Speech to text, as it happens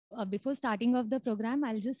before starting of the program,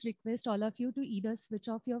 I'll just request all of you to either switch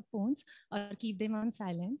off your phones or keep them on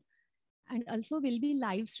silent. And also we'll be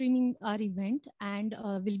live streaming our event, and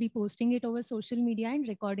we'll be posting it over social media and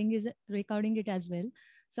recording it as well.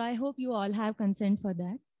 So I hope you all have consent for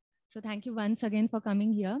that. So thank you once again for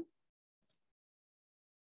coming here.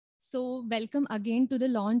 So welcome again to the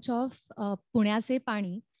launch of Punyache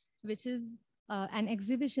Paani, which is an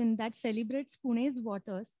exhibition that celebrates Pune's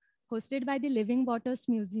waters, hosted by the Living Waters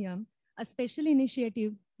Museum, a special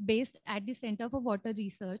initiative based at the Center for Water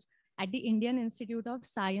Research at the Indian Institute of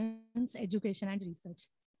Science, Education and Research.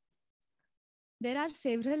 There are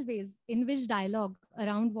several ways in which dialogue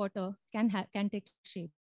around water can take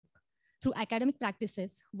shape through academic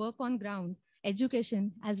practices, work on ground,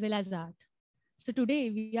 education, as well as art. So today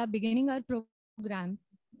we are beginning our program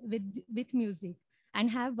with music and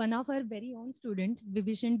have one of our very own student,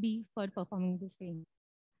 Vibhishan B, for performing the same.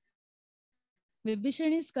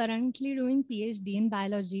 Vibhishan is currently doing PhD in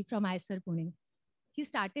biology from IISER Pune. He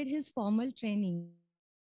started his formal training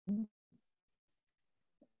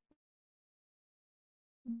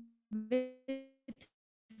with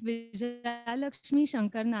Vijayalakshmi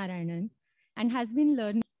Shankar Narayanan and has been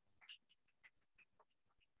learning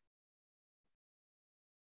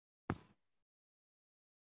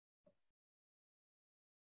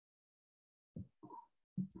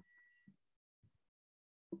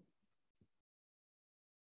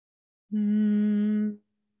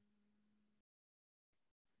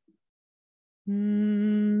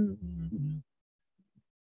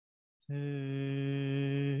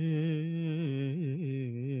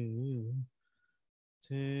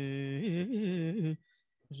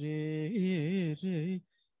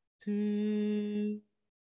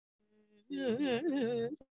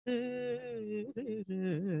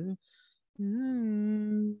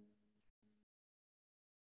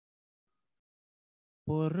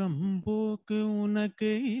பொறம்போக்கு உனக்கு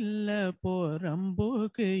இல்ல,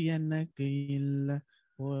 பொறம்போக்கு எனக்கு இல்ல,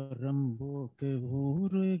 பொறம்போக்கு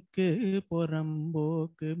ஊருக்கு,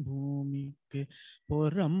 பொறம்போக்கு பூமிக்கு.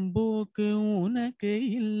 பொறம்போக்கு உனக்கு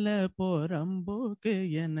இல்ல, பொறம்போக்கு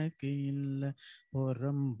எனக்கு இல்ல,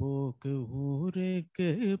 பொறம்போக்கு ஊருக்கு,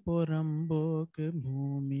 பொறம்போக்கு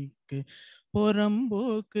பூமிக்கு.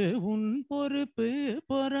 பொறம்போக்கு உன் பொறுப்பு,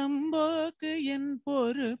 பொறம்போக்கு என்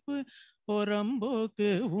பொறுப்பு, பொறம்போக்கு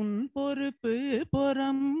உன் பொறுப்பு,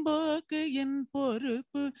 பொறம்போக்கு என்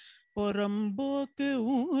பொறுப்பு, பொறம்போக்கு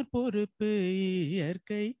ஊர் பொறுப்பு,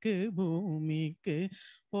 இயற்கைக்கு பூமிக்கு.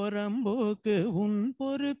 பொறம்போக்கு உன்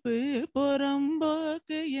பொறுப்பு,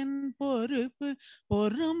 பொறம்போக்கு என் பொறுப்பு,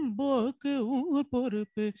 பொறம்போக்கு ஊர்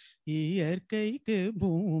பொறுப்பு, இயற்கைக்கு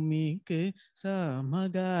பூமிக்கு.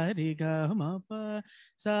 சாமகாரி காமபா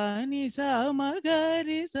சானி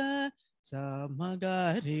சாமகாரி சா,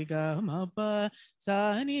 சாமகாரி காமபா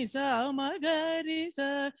சானி சாமகாரி சா,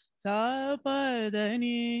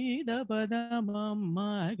 சாபதனி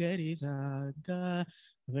தபதமம்மகரி சாகா.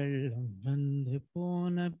 வெள்ளம் வந்து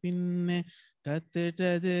போன பின்னே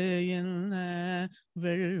கத்துட்டது என்ன,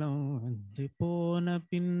 வெள்ளம் வந்து போன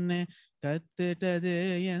பின்னே கத்துட்டது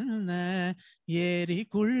என்ன,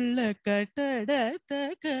 ஏரிக்குள்ள கட்டடத்தை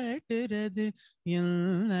கட்டுறது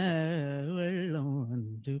என்ன, வெள்ளம்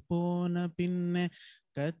வந்து போன பின்னே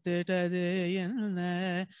கத்துட்டது என்ன,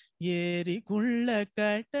 ஏரிக்குள்ள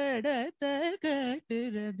கட்டடத்தை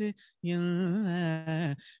கட்டுறது என்ன.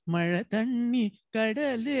 மழை தண்ணி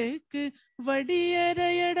கடலுக்கு வடியற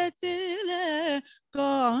இடத்துல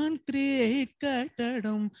கான்கிரீட்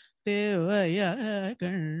கட்டடம் தேவையா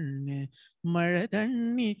கண்ணு. மழை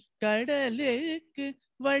தண்ணி கடலுக்கு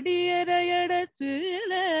வடியற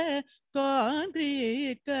இடத்துல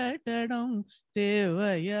கான்கிரீட் கட்டடம்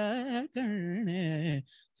தேவையா கண்ணு.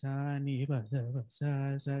 சானி பதவச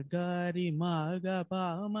சகாரி மாக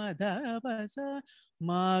பாமத பச,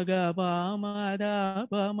 மாக பாமத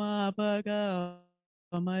பமபக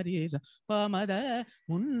மரிச பமத.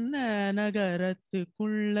 முன்ன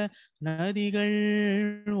நகரத்துக்குள்ள நதிகள்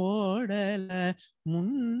ஓடல,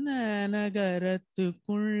 முன்ன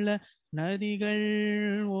நகரத்துக்குள்ள நதிகள்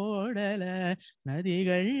ஓடல,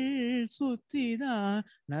 நதிகள் சுத்திதான்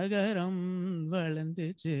நகரம்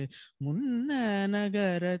வளர்ந்துச்சு. முன்ன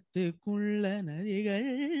நகரத்துக்குள்ள நதிகள்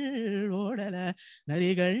ஓடல,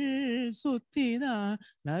 நதிகள் சுத்திதான்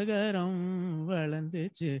நகரம்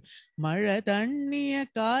வளர்ந்துச்சு. மழை தண்ணிய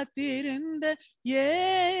காத்திருந்த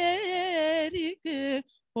ஏரிக்கு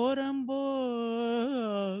புறம்போக்குன்னு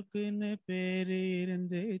பேரு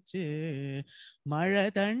இருந்துச்சு. மழை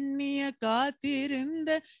தண்ணிய காத்திருந்த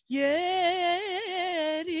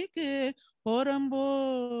ஏரிக்கு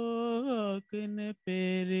புறம்போக்குன்னு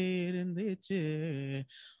பேரு இருந்துச்சு.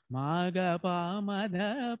 மாக பாமத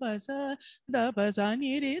பச தபச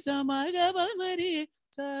நிரி சமக பமரி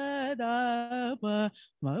சதாப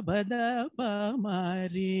மபத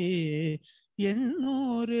பமரி.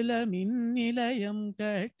 800ல மின் நிலையம்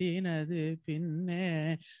கட்டினது பின்னே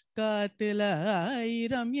காத்துல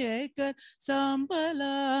 1000 ஏக்கர்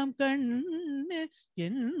சாம்பலாம் கண்ணு.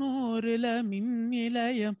 800ல மின்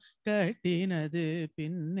நிலையம் கட்டினது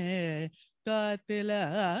பின்னே காத்துல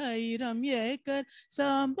 1000 ஏக்கர்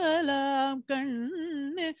சாம்பலாம்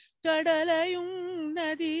கண்ணு. கடலையும்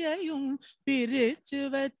நதியையும் பிரிச்சு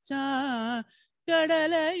வச்சான்.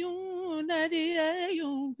 கடலையும்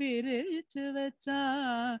நதியையும் பிரிச்சு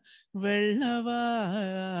வச்சான்.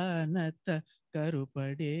 வெள்ளவானத்தை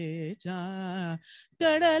கருப்படேச்சான்.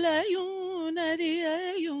 கடலையும்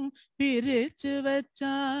நதியையும் பிரிச்சு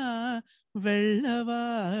வச்சான்.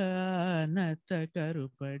 வெள்ளவானத்தை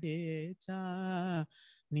கருப்படேச்சான்.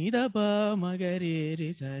 நிதபா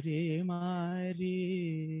மகரேரி சரி மாறி.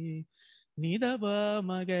 நிதபா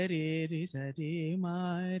மகரேரி சரி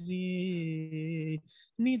மாறி.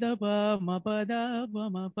 நிதபா மபத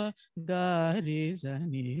மப காரி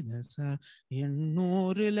சனிதச.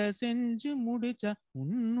 800ல செஞ்சு முடிச்சா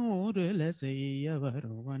 300ல செய்ய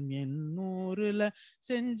வருவான். 800ல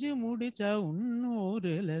செஞ்சு முடிச்சா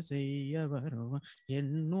 300ல செய்ய வருவான்.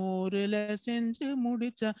 800ல செஞ்சு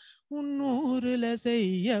முடிச்சா 300ல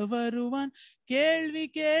செய்ய வருவான். கேள்வி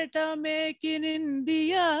கேட்டா மேக் இன்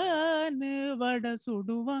இந்தியான்னு வட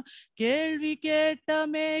சுடுவான். கேள்வி கேட்டா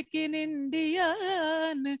மேக் இன்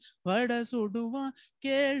இந்தியான்னு வட சுடுவான்.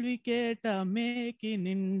 கேள்வி கேட்டா மேக் இன்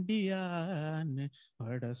இந்தியான்னு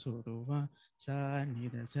வட சுடுவான். சா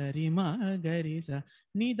நித சரி மகரிச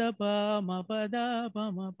நிதபா மபத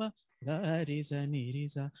பமப கரிச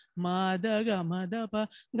நிரிச மாதக மதப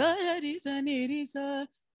கரிச நிரிச.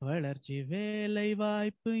 வளர்ச்சி வேலை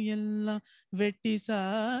வாய்ப்பு எல்லாம் வெட்டி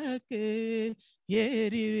சாக்கு.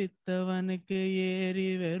 ஏறி வித்தவனுக்கு ஏறி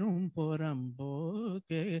வெறும்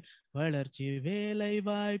புறம்போக்கு. வளர்ச்சி வேலை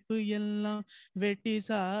வாய்ப்பு எல்லாம் வெட்டி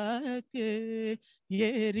சாக்கு.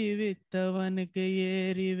 ஏறி வித்தவனுக்கு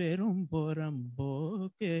ஏறி வெறும்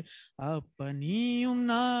புறம்போக்கு. அப்ப நீயும்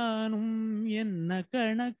நானும் என்ன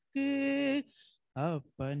கணக்கு.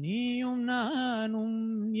 அப்ப நீயும் நானும்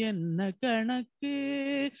என்ன கணக்கு.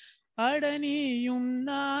 அடனியும்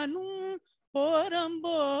நானும்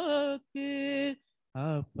போறம்போக்கு.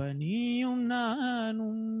 அப்ப நீயும்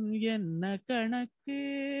நானும் என்ன கணக்கு.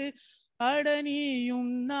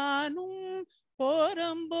 அடனியும் நானும்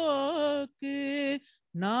போறம்போக்கு.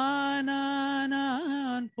 நான்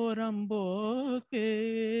புறம்போக்கு.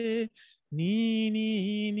 நீ நீ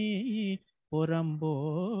நீ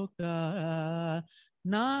புறம்போக்கா.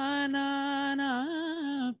 நான்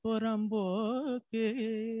புறம்போக்கு.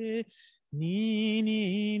 நீ நீ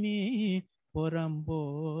நீ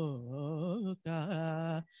புறம்போக்கா.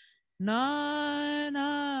 நான்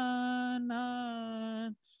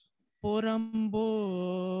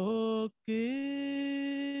புறம்போக்கு.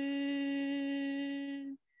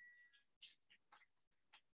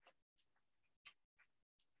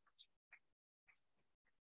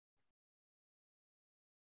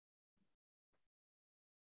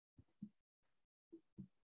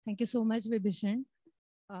 Thank you so much, Vibhishan.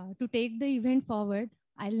 To take the event forward,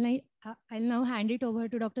 I'll now hand it over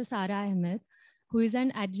to Dr. Sara Ahmed, who is an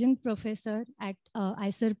adjunct professor at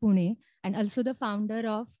IISER Pune and also the founder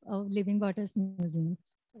of Living Waters Museum.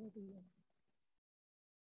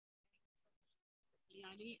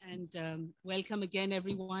 And welcome again,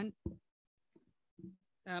 everyone.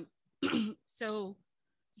 So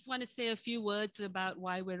just want to say a few words about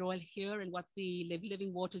why we're all here and what the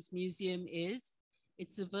Living Waters Museum is.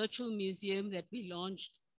 It's a virtual museum that we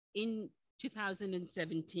launched in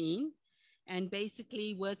 2017, and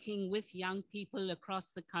basically working with young people across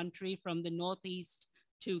the country from the Northeast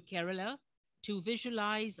to Kerala to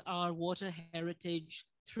visualize our water heritage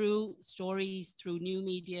through stories, through new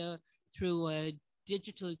media, through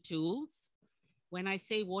digital tools. When I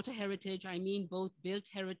say water heritage, I mean both built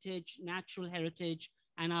heritage, natural heritage,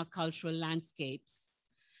 and our cultural landscapes.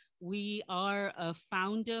 We are a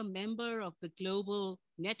founder member of the global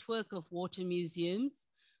network of water museums,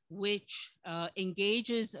 which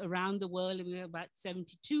engages around the world. We have about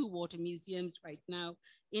 72 water museums right now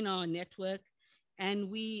in our network.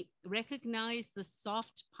 And we recognize the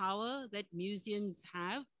soft power that museums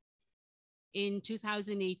have In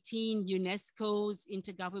 2018, UNESCO's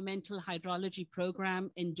Intergovernmental Hydrology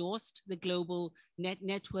Program endorsed the Global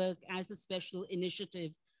Network as a special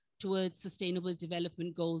initiative towards Sustainable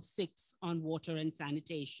Development Goal 6 on water and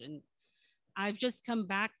sanitation. I've just come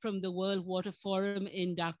back from the World Water Forum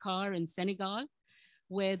in Dakar in Senegal,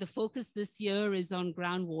 where the focus this year is on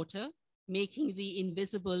groundwater, making the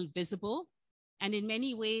invisible visible. And in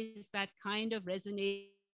many ways, that kind of resonates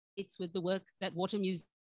with the work that water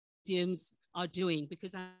museums are doing,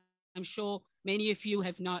 because I'm sure many of you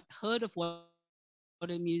have not heard of water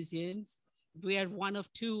museums. We are one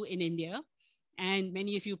of two in India, and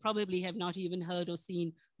many of you probably have not even heard or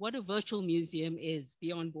seen what a virtual museum is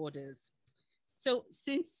beyond borders. So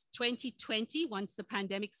since 2020, once the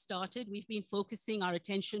pandemic started, we've been focusing our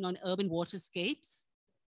attention on urban waterscapes,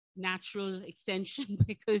 natural extension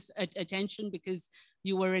attention because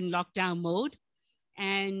you were in lockdown mode.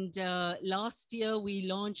 And last year we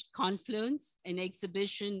launched Confluence, an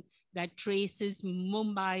exhibition that traces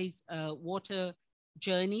Mumbai's water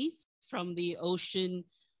journeys from the ocean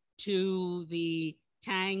to the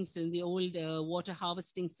tanks and the old water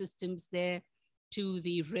harvesting systems there, to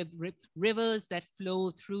the rivers that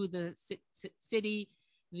flow through the city,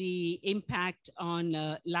 the impact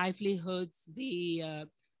on livelihoods, the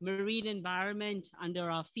marine environment under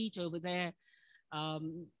our feet over there,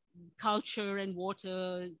 culture and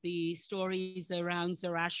water, the stories around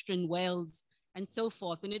Zoroastrian wells, and so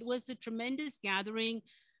forth. And it was a tremendous gathering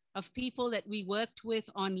of people that we worked with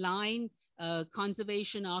online,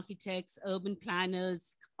 conservation architects, urban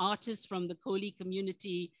planners, artists from the Koli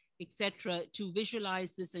community, etc., to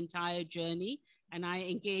visualize this entire journey. And I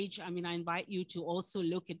invite you to also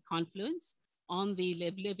look at Confluence on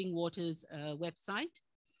the Living Waters website.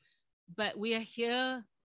 But we are here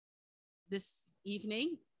this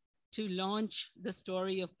evening to launch the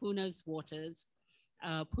story of Pune's waters.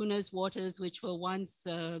 Pune's waters, which were once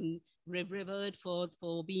revered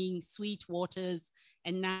for being sweet waters,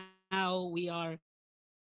 and now we are,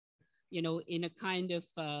 in a kind of,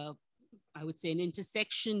 I would say, an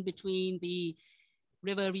intersection between the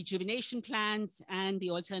river rejuvenation plans and the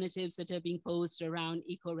alternatives that are being posed around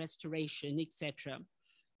eco-restoration, etc.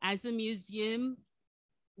 As a museum,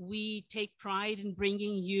 we take pride in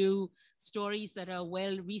bringing you stories that are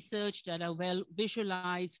well researched, that are well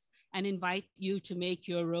visualized, and invite you to make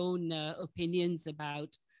your own opinions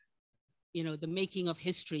about, the making of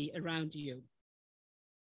history around you.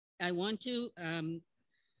 I want to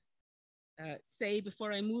say,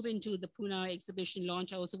 before I move into the Pune exhibition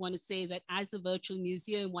launch, I also want to say that as a virtual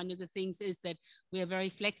museum, one of the things is that we are very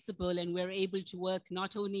flexible and we're able to work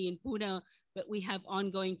not only in Pune, but we have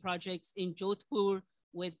ongoing projects in Jodhpur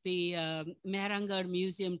with the Mehrangarh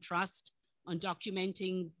Museum Trust on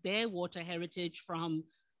documenting their water heritage from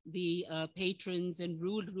the patrons and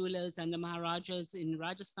rulers and the Maharajas in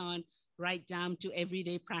Rajasthan, right down to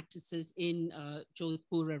everyday practices in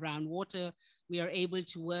Jodhpur around water. We are able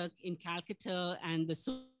to work in Calcutta and the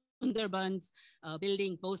Sundarbans,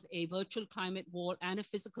 building both a virtual climate wall and a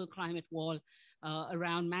physical climate wall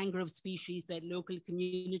around mangrove species that local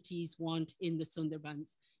communities want in the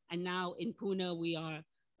Sundarbans. And now in Pune, we are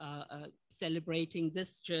celebrating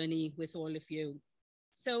this journey with all of you.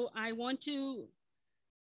 So I want to,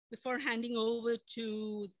 before handing over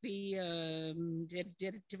to the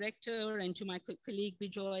director and to my colleague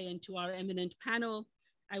Bejoy and to our eminent panel,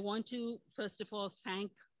 I want to, first of all,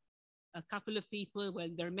 thank a couple of people. Well,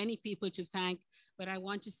 there are many people to thank, but I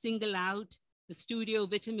want to single out the Studio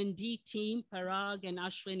Vitamin D team. Parag and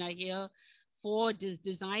Ashwin are here for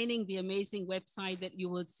designing the amazing website that you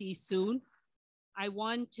will see soon. I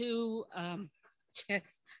want to, yes,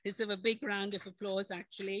 deserve a big round of applause,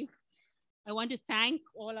 actually. I want to thank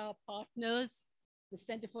all our partners, the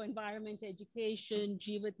Center for Environment Education,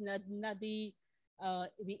 Jeevitnadi,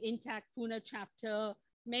 the Intact Pune chapter,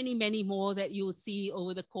 many, many more that you'll see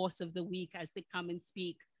over the course of the week as they come and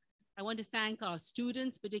speak. I want to thank our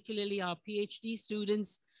students, particularly our PhD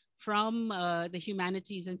students from the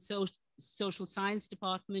Humanities and Social Science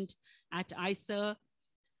Department at IISER,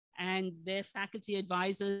 and their faculty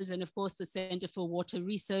advisors, and of course the Center for Water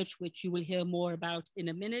Research, which you will hear more about in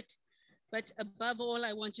a minute. But above all,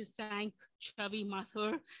 I want to thank Chavi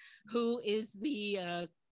Mathur, who is the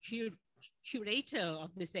curator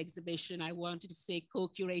of this exhibition. I wanted to say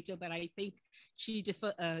co-curator, but I think she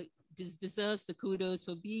deserves the kudos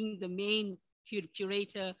for being the main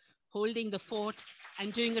curator, holding the fort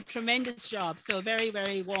and doing a tremendous job. So a very,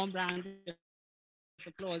 very warm round of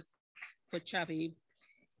applause for Chavi.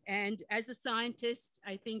 And as a scientist,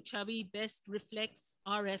 I think Chavi best reflects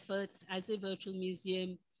our efforts as a virtual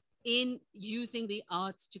museum in using the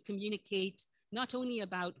arts to communicate not only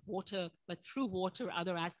about water, but through water,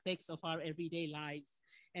 other aspects of our everyday lives.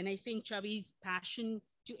 And I think Chavi's passion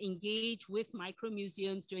to engage with micro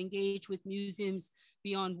museums, to engage with museums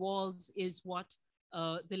beyond walls is what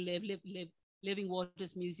the Living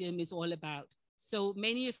Waters Museum is all about. So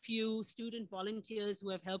many of you student volunteers who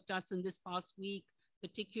have helped us in this past week,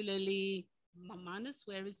 particularly Manas,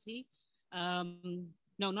 where is he?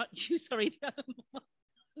 No, not you, sorry.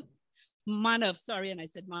 Manav, sorry, and I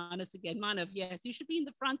said Manas again. Manav, yes, you should be in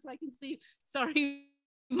the front so I can see. Sorry,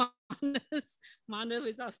 Manas. Manav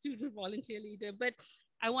is our student volunteer leader. But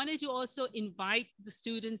I wanted to also invite the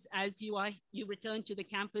students as you return to the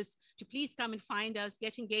campus to please come and find us,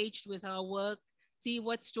 get engaged with our work, see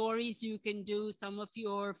what stories you can do. Some of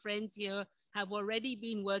your friends here have already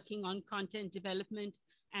been working on content development,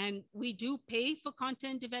 and we do pay for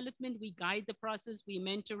content development. We guide the process, we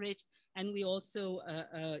mentor it, and we also,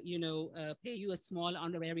 pay you a small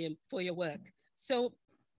honorarium for your work. So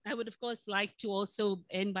I would, of course, like to also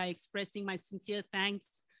end by expressing my sincere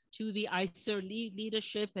thanks to the IISER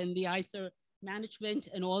leadership and the IISER management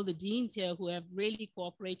and all the deans here who have really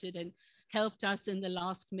cooperated and helped us in the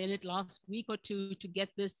last week or two to get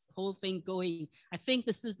this whole thing going. I think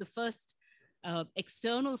this is the first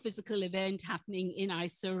external physical event happening in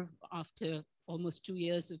IISER after almost 2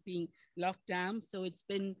 years of being locked down. So it's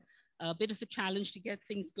been a bit of a challenge to get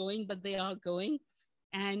things going, but they are going.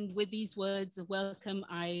 And with these words of welcome,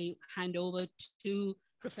 I hand over to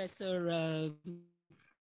Professor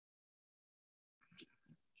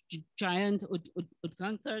Jayant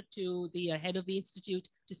Udgaonkar, to the head of the Institute,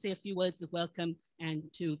 to say a few words of welcome and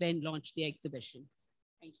to then launch the exhibition.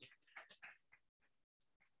 Thank you.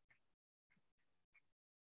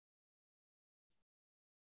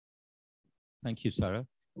 Thank you, Sara.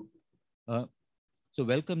 So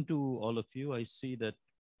welcome to all of you. I see that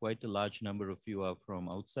quite a large number of you are from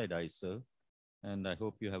outside IISER, and I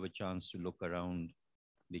hope you have a chance to look around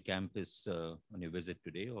the campus on your visit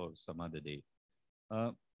today or some other day.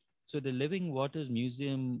 So the Living Waters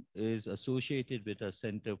Museum is associated with a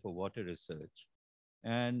Center for Water Research.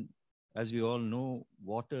 And as we all know,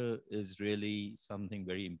 water is really something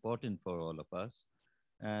very important for all of us.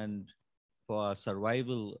 And for our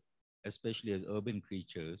survival, especially as urban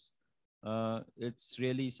creatures, it's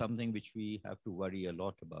really something which we have to worry a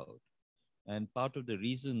lot about. And part of the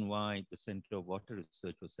reason why the Center of Water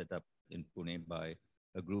Research was set up in Pune by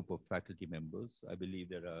a group of faculty members, I believe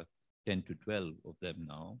there are 10 to 12 of them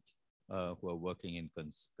now, who are working in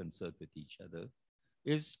concert with each other,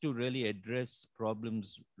 is to really address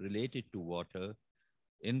problems related to water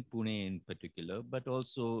in Pune in particular, but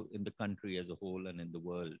also in the country as a whole and in the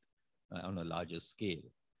world on a larger scale.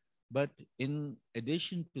 But in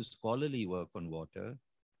addition to scholarly work on water,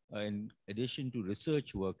 in addition to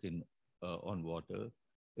research work on water,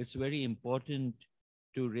 it's very important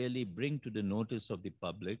to really bring to the notice of the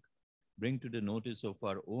public, bring to the notice of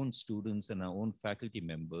our own students and our own faculty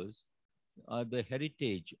members, the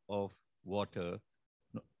heritage of water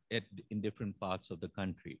in different parts of the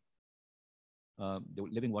country. The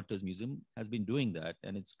Living Waters Museum has been doing that,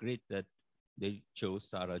 and it's great that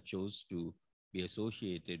Sara chose to be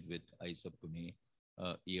associated with IISER Pune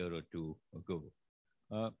a year or two ago.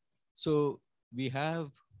 So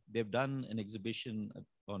they've done an exhibition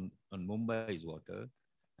on Mumbai's water,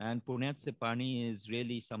 and Punyache Paani is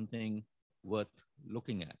really something worth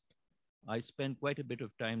looking at. I spent quite a bit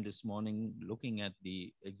of time this morning looking at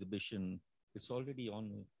the exhibition. It's already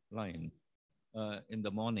online in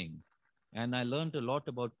the morning. And I learned a lot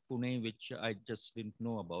about Pune, which I just didn't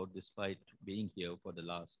know about despite being here for the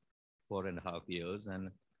last 4.5 years,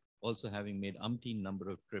 and also having made umpteen number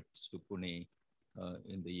of trips to Pune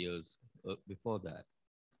in the years before that.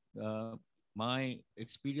 My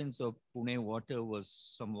experience of Pune water was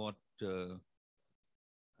somewhat,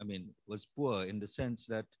 was poor in the sense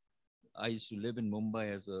that I used to live in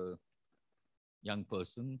Mumbai as a young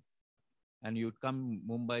person, and you'd come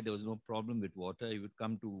Mumbai, there was no problem with water. You would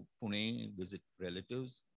come to Pune, visit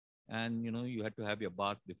relatives, and you had to have your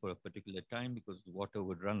bath before a particular time because the water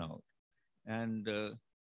would run out. And the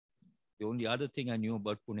only other thing I knew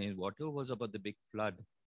about Pune water was about the big flood,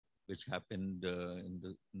 which happened in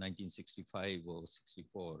the 1965 or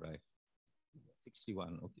 64, right?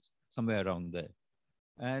 61, okay, somewhere around there.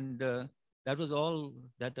 And that was all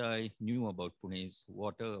that I knew about Pune's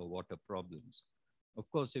water or water problems. Of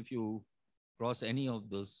course, if you cross any of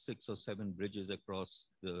those 6 or 7 bridges across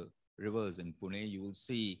the rivers in Pune, you will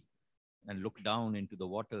see and look down into the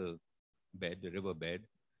water bed, the river bed.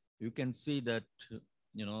 You can see that,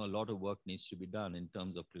 a lot of work needs to be done in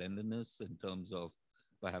terms of cleanliness, in terms of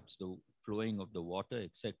perhaps the flowing of the water,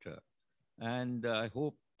 etc. And I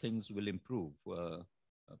hope things will improve,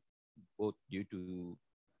 both due to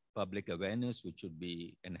public awareness, which should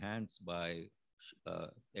be enhanced by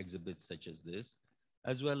exhibits such as this,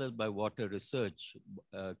 as well as by water research,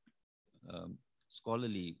 uh,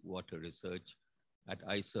 scholarly water research at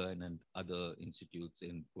IISER and other institutes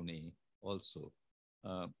in Pune also.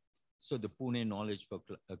 Uh, so the Pune Knowledge for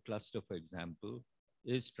Cluster, for example,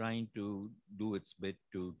 is trying to do its bit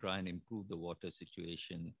to try and improve the water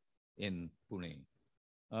situation in Pune.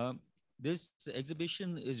 This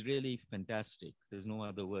exhibition is really fantastic. There's no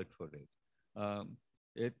other word for it.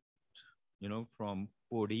 It, from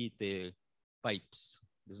podi te pipes.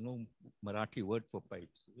 There's no Marathi word for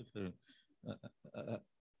pipes.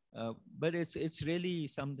 But it's really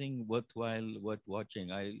something worthwhile, worth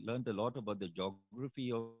watching. I learned a lot about the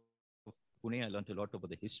geography of Pune. I learned a lot about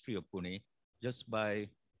the history of Pune just by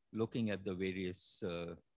looking at the various,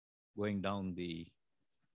 going down the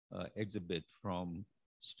exhibit from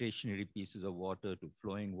stationary pieces of water to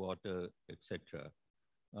flowing water, etc.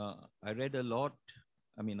 I read a lot.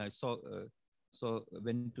 I mean, I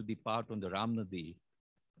went to the part on the Ram Nadi,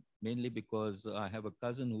 mainly because I have a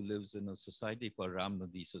cousin who lives in a society called Ram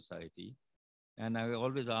Nadi Society. And I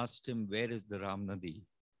always asked him, where is the Ram Nadi?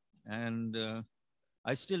 And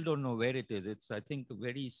I still don't know where it is. It's, I think, a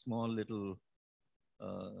very small little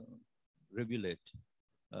rivulet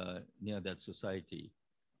near that society.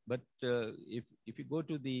 But if you go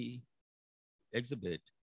to the exhibit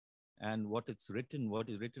and what is written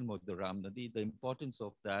about the Ram Nadi, the importance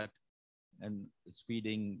of that and its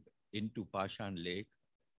feeding into Pashan Lake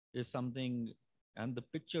is something, and the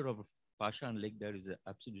picture of Pashan Lake there is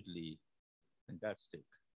absolutely fantastic.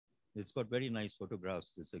 It's got very nice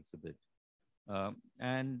photographs, this exhibit.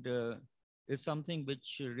 And it's something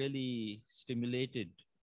which really stimulated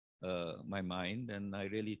my mind, and I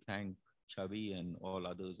really thank Chavi and all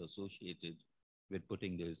others associated with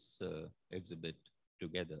putting this exhibit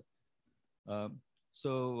together.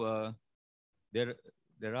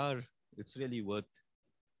 It's really worth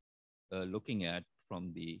looking at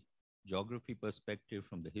from the geography perspective,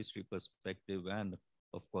 from the history perspective, and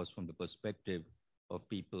of course from the perspective of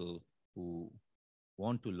people who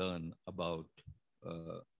want to learn about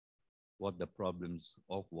what the problems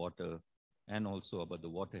of water and also about the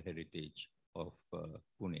water heritage of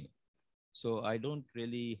Pune. So I don't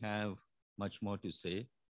really have much more to say.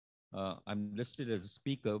 I'm listed as a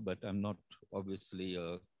speaker, but I'm not obviously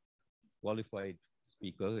a qualified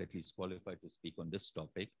speaker, at least qualified to speak on this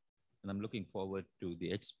topic. And I'm looking forward to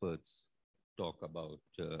the experts talk about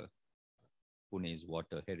Pune's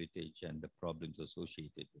water heritage and the problems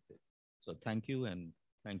associated with it. So thank you, and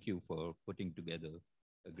thank you for putting together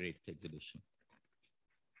a great exhibition.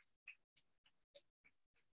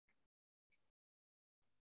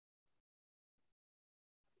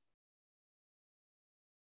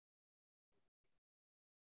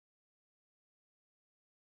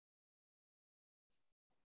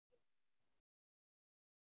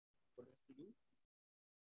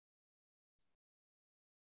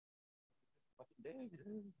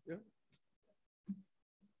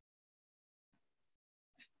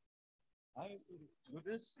 I do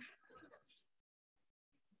this.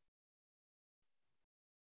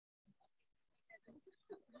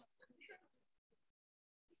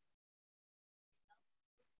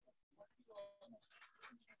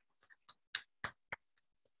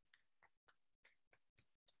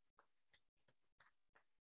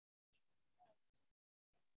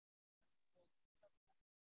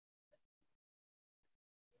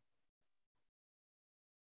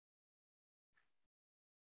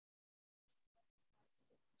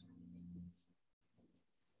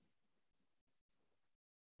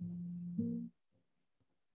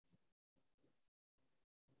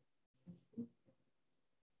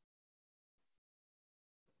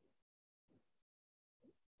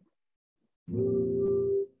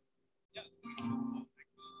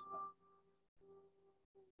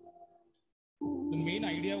 The main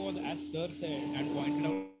idea was, as Sir said and pointed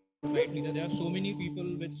out rightly, that there are so many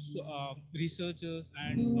people with researchers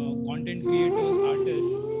and content creators,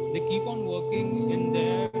 artists. They keep on working in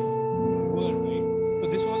their world, right? So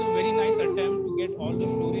this was a very nice attempt to get all the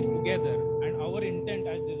stories together. And our intent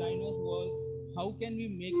as designers was, how can we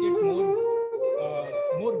make it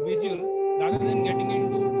more visual rather than getting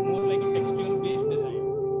into more like a textual-based design?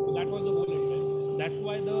 So that was the whole intent. That's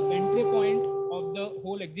why the entry point of the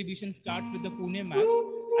whole exhibition starts with the Pune map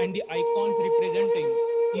and the icons representing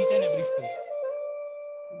each and every store.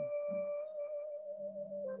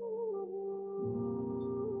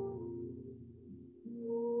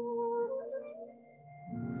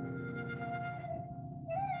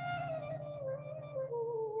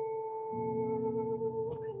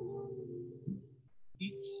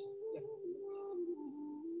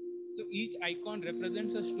 each icon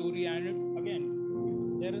represents a story, and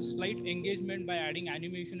again, there is slight engagement by adding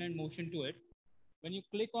animation and motion to it. When you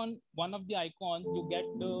click on one of the icons, you get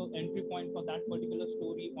the entry point for that particular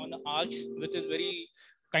story on the arch, which is very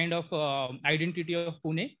kind of identity of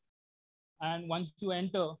Pune. And once you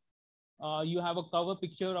enter, you have a cover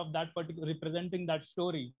picture of that particular representing that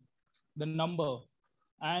story, the number.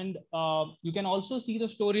 And you can also see the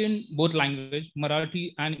story in both language,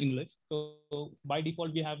 Marathi and English. So by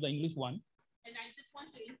default, we have the English one. And I just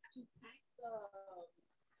want to thank the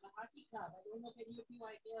Marathi club. I don't know if any of you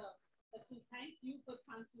are here, but to thank you for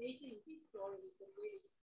translating these stories and really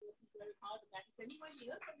working very hard on that. Is anyone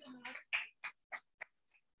here from the Marathi?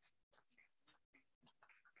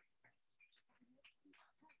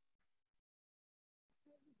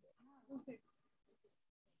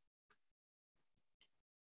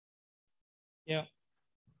 Yeah.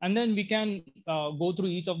 And then we can go through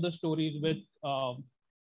each of the stories with,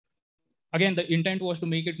 again, the intent was to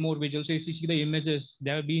make it more visual. So if you see the images,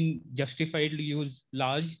 they have been justifiedly used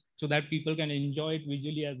large so that people can enjoy it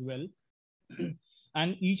visually as well.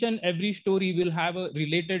 And each and every story will have a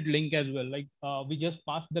related link as well. Like we just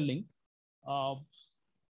passed the link.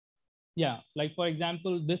 Yeah, like for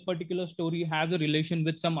example, this particular story has a relation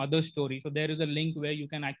with some other story. So there is a link where you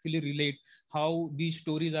can actually relate how these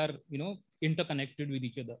stories are, interconnected with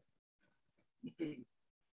each other.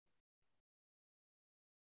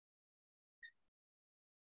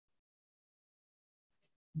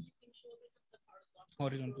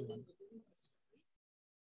 Horizontal one.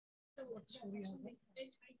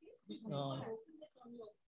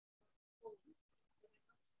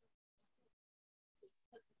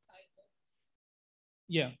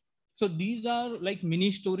 Yeah. So these are like mini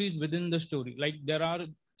stories within the story. Like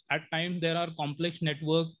at times there are complex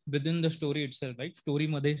network within the story itself, like story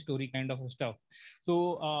madhe story kind of stuff.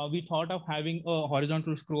 So we thought of having a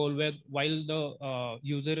horizontal scroll where while the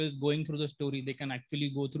user is going through the story, they can actually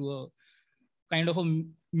go through a kind of a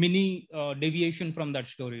mini deviation from that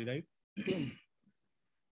story, right?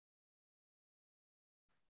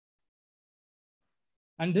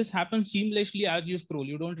 And this happens seamlessly as you scroll.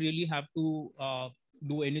 You don't really have to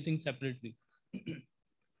do anything separately.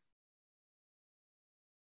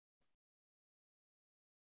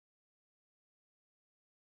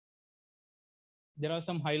 There are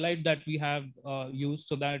some highlights that we have used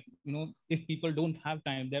so that, if people don't have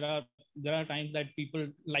time, there are times that people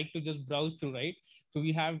like to just browse through, right? So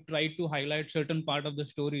we have tried to highlight certain part of the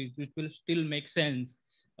stories which will still make sense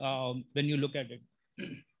when you look at it.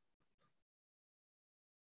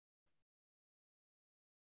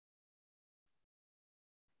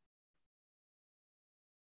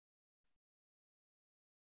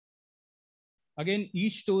 Again,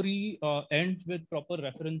 each story ends with proper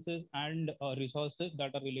references and resources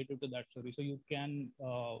that are related to that story. So you can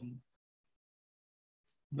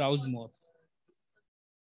browse more.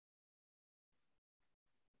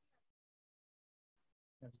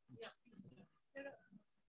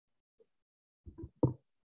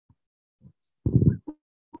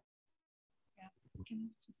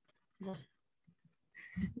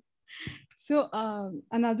 So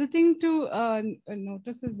another thing to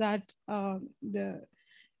notice is that so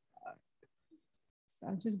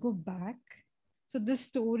I'll just go back. So this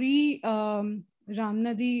story,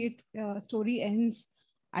 Ramnadi, story ends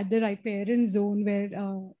at the riparian zone where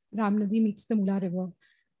Ramnadi meets the Mula River.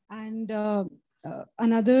 And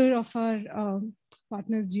another of our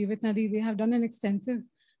partners, Jeevitnadi, they have done an extensive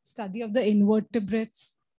study of the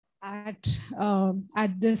invertebrates at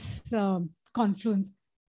this confluence.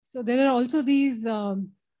 So there are also these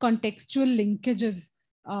contextual linkages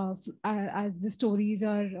as the stories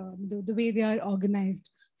are, the way they are organized.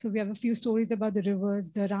 So we have a few stories about the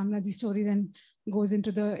rivers, the Ramnadi story then goes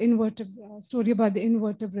into the story about the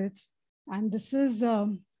invertebrates. And this is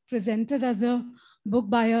presented as a book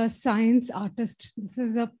by a science artist. This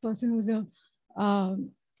is a person who's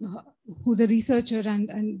a researcher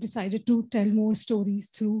and decided to tell more stories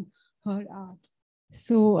through her art.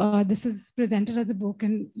 So this is presented as a book,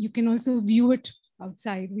 and you can also view it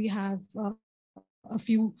outside. We have a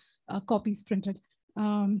few copies printed.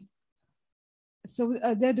 So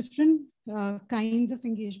there are different kinds of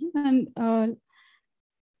engagement, and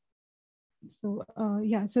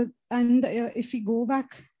if we go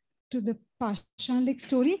back to the Pashan Lake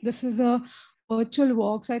story, this is a virtual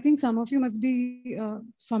walk. So I think some of you must be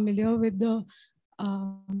familiar with the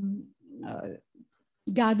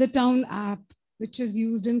Gather Town app, which is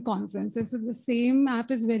used in conferences. So the same app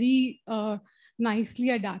is very nicely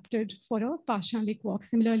adapted for a Pashan Lake walk.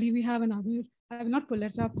 Similarly, we have another, I have not pulled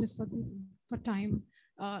it up just for time,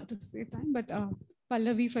 to save time, but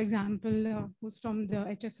Pallavi, for example, who's from the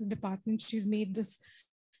HSS department, she's made this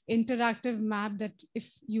interactive map that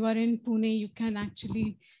if you are in Pune, you can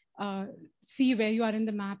actually see where you are in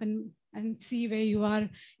the map and see where you are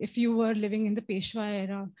if you were living in the Peshwa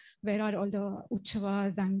era, where are all the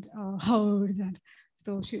Utchavas and herds. And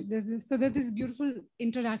so there's this beautiful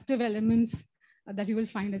interactive elements that you will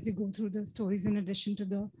find as you go through the stories, in addition to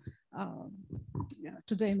the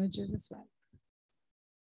images as well.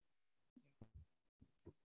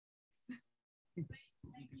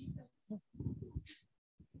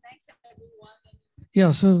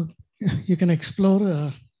 Yeah, so you can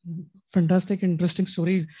explore fantastic, interesting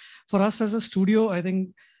stories. For us as a studio, I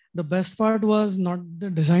think the best part was not the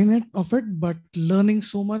design of it, but learning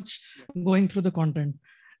so much going through the content.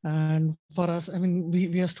 And for us, I mean,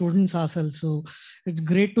 we are students ourselves, so it's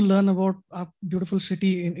great to learn about our beautiful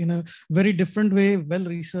city in a very different way,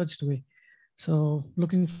 well-researched way. So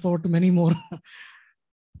looking forward to many more.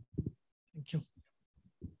 Thank you.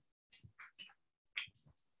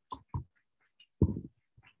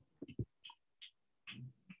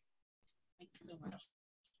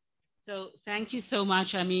 So thank you so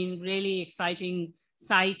much. I mean, really exciting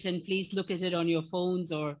site, and please look at it on your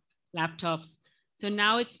phones or laptops. So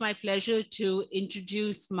now it's my pleasure to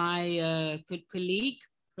introduce my colleague,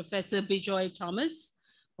 Professor Bejoy Thomas,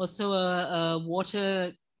 also a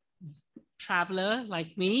water traveler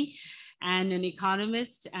like me, and an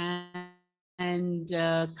economist, and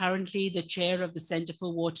currently the chair of the Center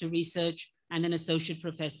for Water Research and an associate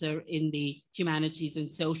professor in the Humanities and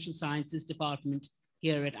Social Sciences Department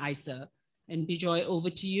here at IISER. And Bejoy, over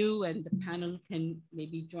to you, and the panel can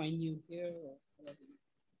maybe join you here or whatever.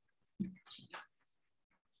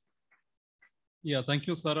 Yeah, thank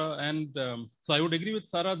you, Sara. And so I would agree with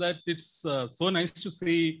Sara that it's so nice to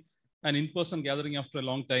see an in-person gathering after a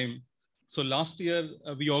long time. So last year,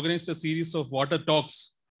 we organized a series of water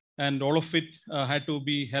talks, and all of it had to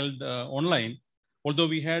be held online. Although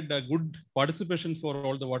we had good participation for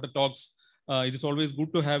all the water talks, it is always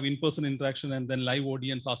good to have in-person interaction and then live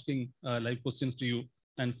audience asking live questions to you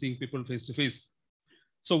and seeing people face to face.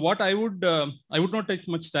 So what I would not take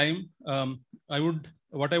much time.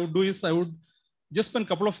 What I would do is I would just spend a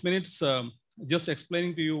couple of minutes just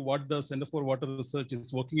explaining to you what the Center for Water Research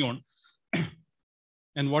is working on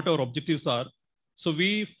and what our objectives are. So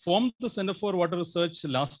we formed the Center for Water Research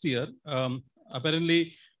last year,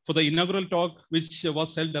 apparently for the inaugural talk, which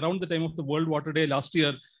was held around the time of the World Water Day last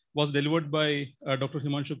year, was delivered by Dr.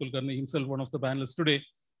 Himanshu Kulkarni himself, one of the panelists today.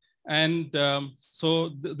 And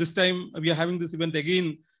this time we are having this event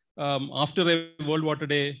again after a World Water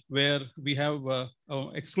Day, where we have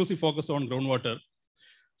exclusive focus on groundwater.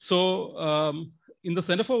 So in the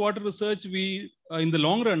Center for Water Research, we, in the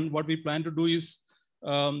long run, what we plan to do is,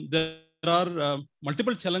 there are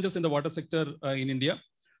multiple challenges in the water sector in India.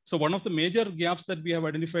 So one of the major gaps that we have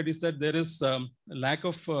identified is that there is a lack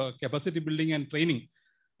of capacity building and training,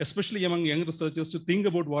 especially among young researchers, to think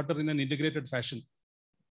about water in an integrated fashion.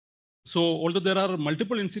 So although there are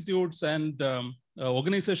multiple institutes and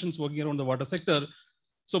organizations working around the water sector,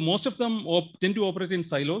 so most of them tend to operate in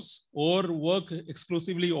silos or work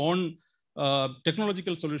exclusively on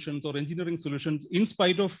technological solutions or engineering solutions, in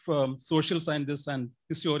spite of social scientists and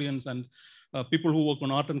historians and people who work on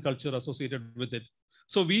art and culture associated with it.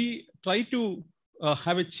 So we try to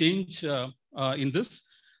have a change in this.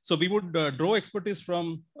 So we would draw expertise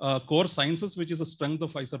from core sciences, which is a strength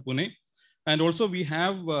of IISER Pune. And also we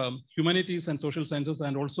have humanities and social sciences,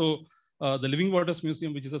 and also the Living Waters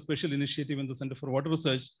Museum, which is a special initiative in the Center for Water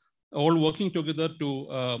Research, all working together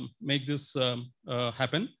to make this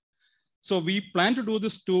happen. So we plan to do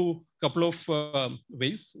this to a couple of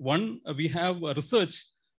ways. One, we have research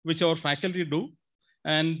which our faculty do,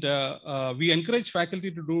 and we encourage faculty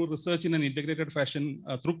to do research in an integrated fashion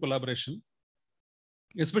through collaboration,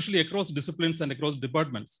 especially across disciplines and across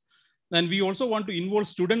departments. And we also want to involve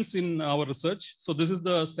students in our research. So this is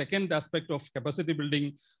the second aspect of capacity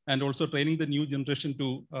building and also training the new generation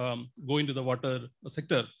to go into the water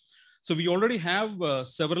sector. So we already have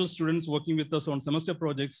several students working with us on semester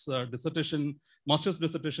projects, dissertation, master's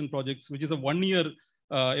dissertation projects, which is a one-year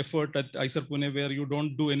effort at IISER Pune, where you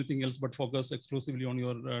don't do anything else but focus exclusively on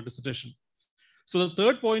your dissertation. So the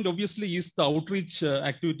third point, obviously, is the outreach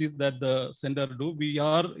activities that the center do. We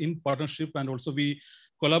are in partnership, and also we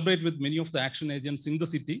collaborate with many of the action agents in the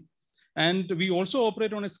city. And we also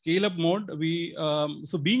operate on a scale-up mode.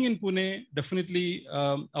 So being in Pune, definitely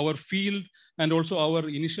our field and also our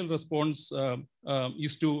initial response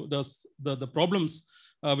is to the problems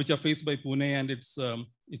which are faced by Pune and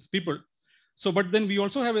its people. So, but then we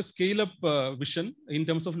also have a scale-up vision in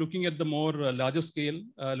terms of looking at the more larger scale,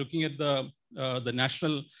 looking at the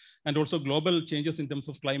national and also global changes in terms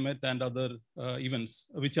of climate and other events,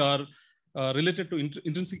 which are related to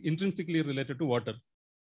intrinsically related to water.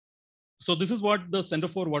 So this is what the Center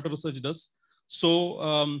for Water Research does. So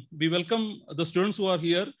we welcome the students who are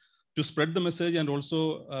here to spread the message and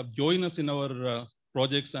also join us in our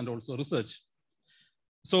projects and also research.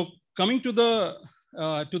 So coming to the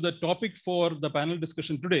topic for the panel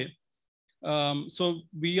discussion today. So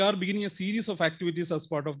we are beginning a series of activities as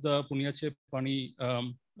part of the Punyache Paani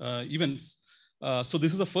events. So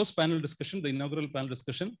this is the first panel discussion, the inaugural panel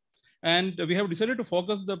discussion. And we have decided to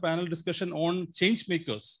focus the panel discussion on change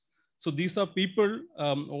makers. So these are people,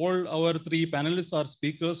 all our three panelists are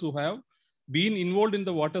speakers who have been involved in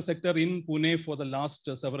the water sector in Pune for the last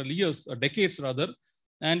several years, decades rather,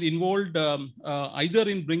 and involved either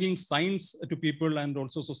in bringing science to people and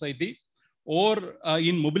also society, or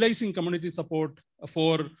in mobilizing community support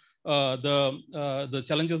for the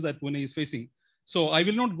challenges that Pune is facing. So I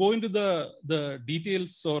will not go into the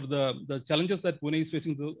details or the challenges that Pune is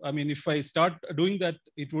facing. I mean, if I start doing that,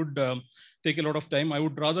 it would take a lot of time. I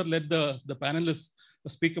would rather let the panelists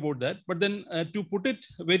speak about that. But then to put it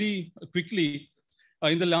very quickly,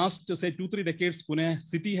 in the last, say, 2-3 decades, Pune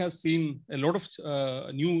city has seen a lot of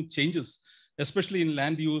new changes, especially in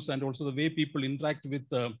land use and also the way people interact with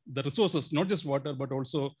the resources, not just water, but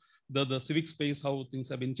also the civic space, how things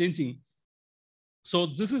have been changing. So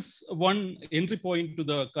this is one entry point to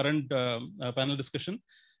the current panel discussion.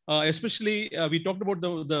 Especially, we talked about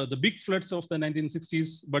the big floods of the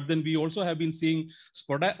 1960s, but then we also have been seeing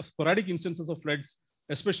sporadic instances of floods,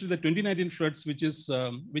 especially the 2019 floods,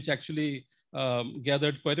 which actually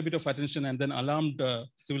gathered quite a bit of attention and then alarmed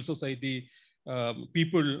civil society,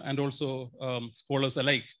 people, and also scholars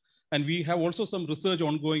alike. And we have also some research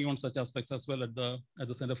ongoing on such aspects as well at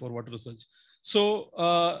the Center for Water Research. So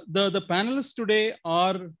the panelists today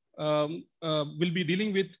will be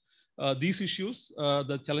dealing with these issues,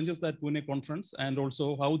 the challenges that Pune confronts, and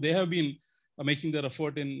also how they have been making their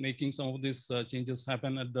effort in making some of these changes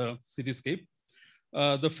happen at the cityscape.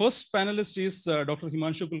 The first panelist is Dr.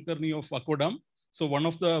 Himanshu Kulkarni of ACWADAM. So one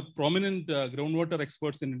of the prominent groundwater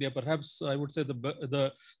experts in India, perhaps I would say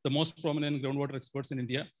the most prominent groundwater experts in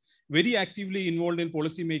India, very actively involved in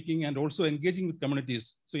policy making and also engaging with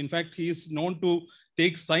communities. So in fact, he is known to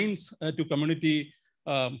take science to community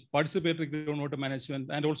participatory groundwater management,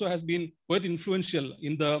 and also has been quite influential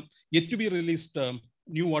in the yet to be released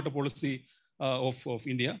new water policy of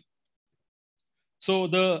India. So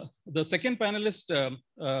the second panelist,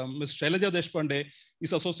 Ms. Shailaja Deshpande,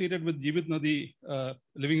 is associated with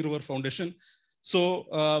Jeevitnadi-Living River Foundation. So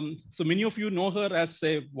many of you know her as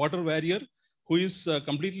a water warrior who has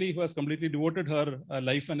completely devoted her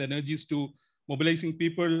life and energies to mobilizing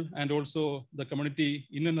people and also the community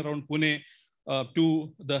in and around Pune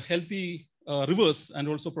to the healthy rivers and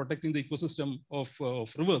also protecting the ecosystem of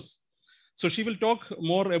rivers. So she will talk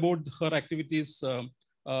more about her activities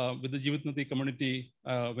with the Jeevitnadi community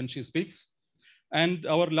when she speaks. And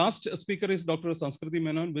our last speaker is Dr. Sanskriti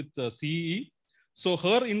Menon with CEE. So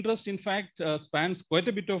her interest, in fact, spans quite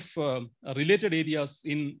a bit of related areas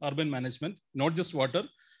in urban management, not just water.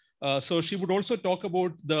 So she would also talk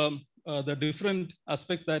about the different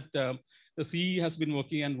aspects that the CE has been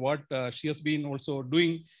working and what she has been also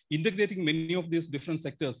doing, integrating many of these different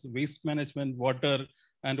sectors, waste management, water,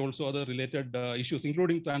 and also other related issues,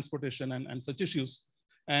 including transportation and such issues.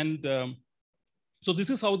 And so this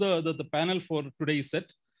is how the panel for today is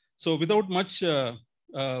set. So without much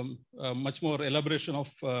more elaboration of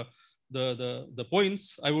the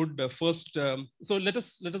points, I would first, so let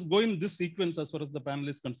us go in this sequence as far as the panel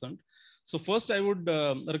is concerned. So first I would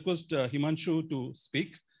request Himanshu to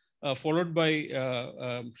speak, followed by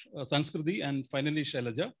Sanskriti, and finally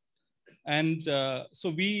Shailaja. And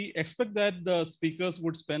so we expect that the speakers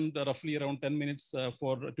would spend roughly around 10 minutes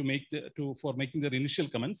for making their initial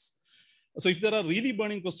comments. So if there are really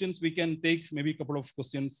burning questions, we can take maybe a couple of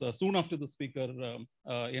questions soon after the speaker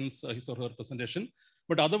ends his or her presentation.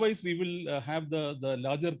 But otherwise, we will have the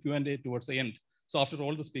larger Q&A towards the end. So after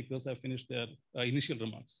all the speakers have finished their initial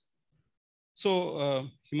remarks. So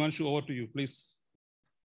Himanshu, over to you, please.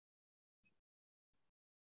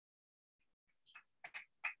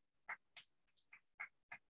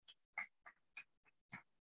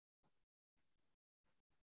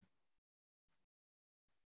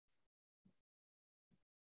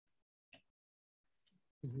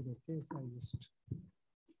 Is it okay if I just...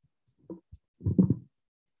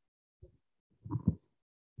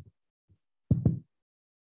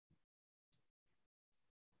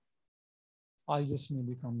 I'll just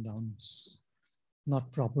maybe come down.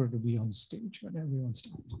 not proper to be on stage when everyone's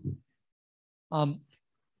stopped.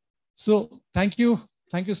 So thank you,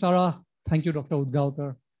 Sara. Thank you, Dr.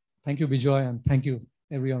 Udgaonkar. Thank you, Bejoy, and thank you,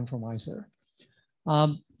 everyone from IISER.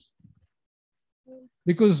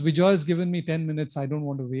 Because Bejoy has given me 10 minutes, I don't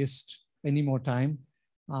want to waste any more time.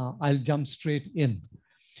 I'll jump straight in.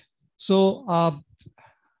 So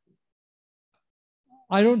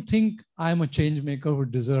I don't think I'm a change maker who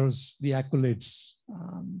deserves the accolades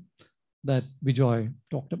that Bejoy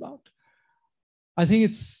talked about. I think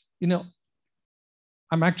it's,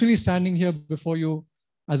 I'm actually standing here before you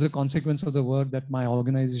as a consequence of the work that my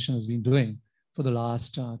organization has been doing for the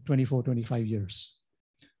last 24, 25 years.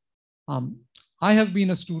 I have been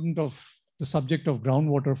a student of the subject of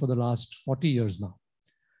groundwater for the last 40 years now,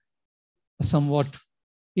 a somewhat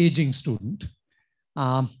aging student.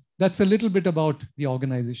 That's a little bit about the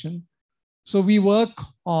organization. So we work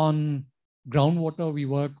on groundwater, we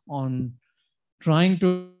work on trying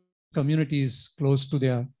to communities close to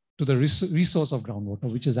the resource of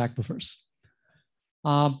groundwater, which is aquifers.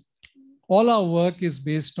 All our work is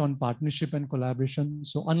based on partnership and collaboration.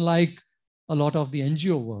 So unlike a lot of the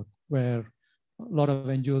NGO work, where a lot of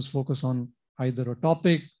NGOs focus on either a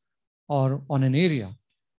topic or on an area,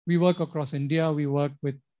 we work across India. We work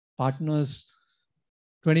with partners.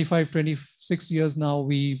 25, 26 years now,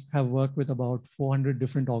 we have worked with about 400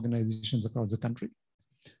 different organizations across the country.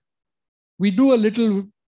 We do a little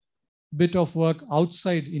bit of work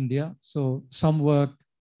outside India. So some work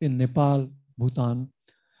in Nepal, Bhutan,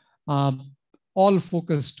 all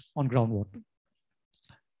focused on groundwater.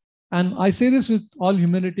 And I say this with all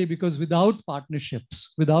humility because without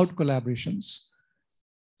partnerships, without collaborations,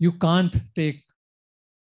 you can't take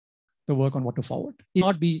the work on water forward. It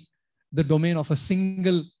will not be the domain of a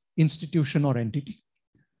single institution or entity.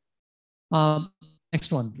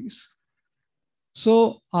 Next one, please.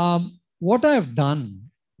 So what I've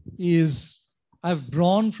done is I've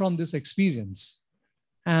drawn from this experience,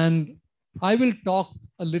 and I will talk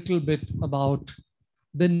a little bit about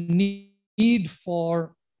the need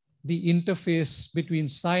for the interface between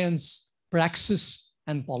science, praxis,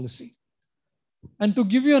 and policy. And to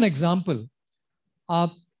give you an example, a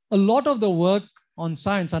lot of the work on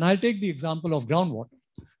science, and I'll take the example of groundwater,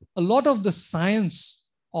 a lot of the science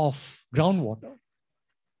of groundwater,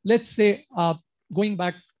 let's say going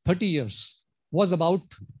back 30 years, was about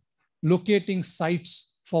locating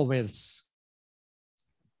sites for wells.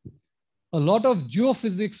 A lot of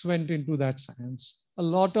geophysics went into that science. A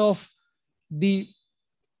lot of the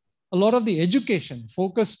education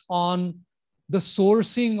focused on the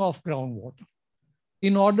sourcing of groundwater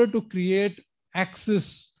in order to create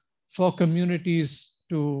access for communities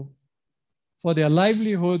for their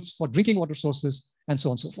livelihoods, for drinking water sources, and so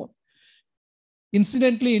on and so forth.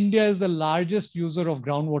 Incidentally, India is the largest user of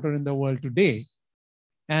groundwater in the world today.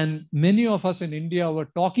 And many of us in India were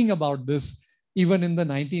talking about this even in the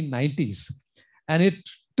 1990s. And it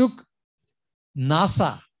took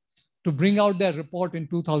NASA to bring out their report in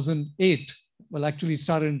 2008. Well, actually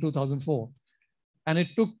started in 2004. And it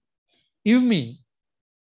took IIME,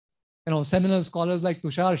 seminal scholars like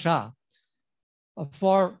Tushar Shah,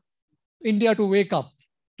 for India to wake up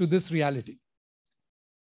to this reality.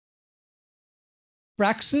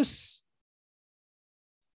 Praxis,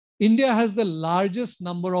 India has the largest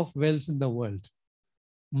number of wells in the world.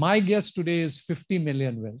 My guess today is 50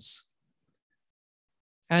 million wells.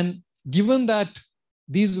 And given that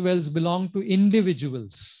these wells belong to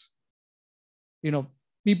individuals,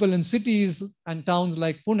 people in cities and towns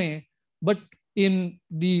like Pune, but in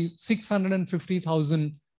the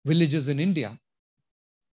 650,000 villages in India,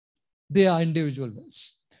 they are individual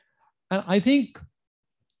wells. And I think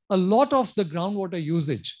a lot of the groundwater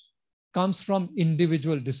usage comes from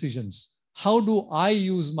individual decisions. How do I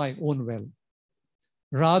use my own well?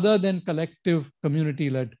 Rather than collective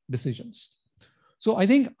community-led decisions. So I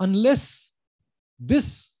think unless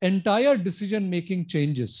this entire decision-making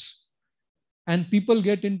changes and people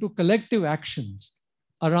get into collective actions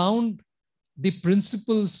around the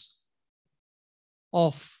principles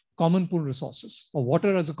of common pool resources or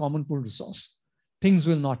water as a common pool resource, things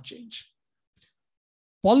will not change.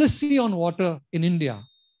 Policy on water in India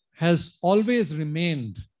has always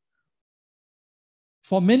remained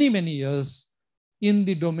for many, many years in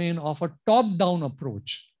the domain of a top-down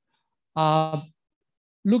approach,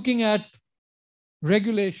 looking at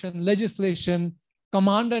regulation, legislation,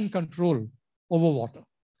 command and control over water.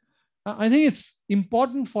 I think it's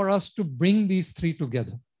important for us to bring these three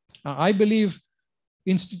together. I believe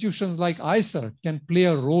institutions like IISER can play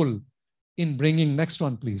a role in bringing, next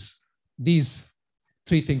one please, these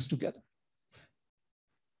three things together.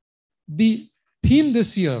 The theme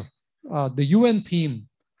this year the UN theme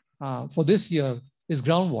for this year is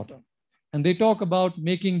groundwater. And they talk about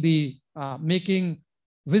making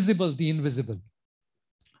visible the invisible.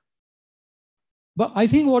 But I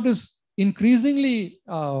think what is increasingly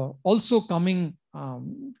also coming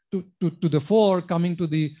to the fore, coming to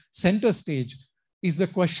the center stage, is the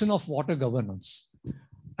question of water governance.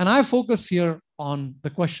 And I focus here on the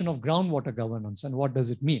question of groundwater governance and what does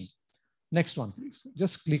it mean. Next one, please.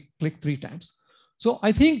 Just click 3 times. So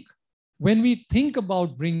I think when we think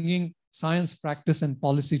about bringing science, practice, and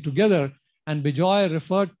policy together, and Bejoy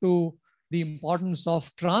referred to the importance of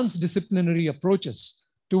transdisciplinary approaches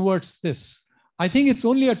towards this, I think it's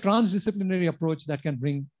only a transdisciplinary approach that can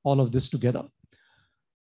bring all of this together.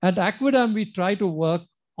 At ACWADAM, we try to work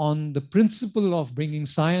on the principle of bringing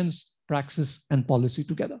science, praxis, and policy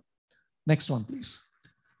together. Next one, please.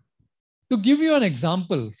 To give you an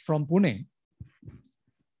example from Pune,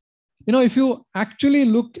 if you actually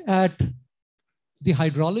look at the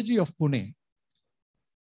hydrology of Pune,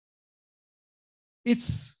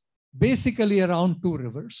 it's basically around 2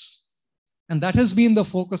 rivers. And that has been the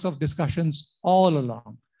focus of discussions all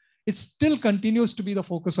along. It still continues to be the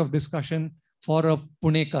focus of discussion for a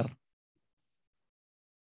Punekar.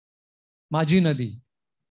 Maji Nadi.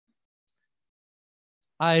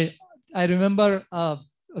 I remember a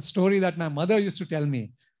story that my mother used to tell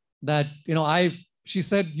me that, she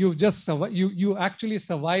said, you actually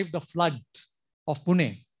survived the flood of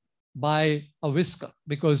Pune by a whisker,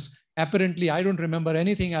 because apparently I don't remember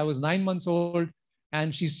anything. I was 9 months old,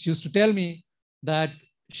 and she used to tell me that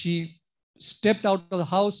she stepped out of the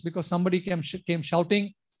house because somebody came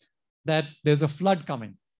shouting that there's a flood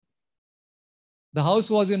coming. The house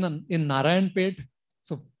was in Narayanpet.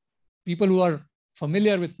 So people who are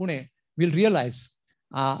familiar with Pune will realize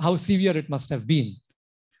how severe it must have been.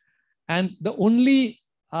 And the only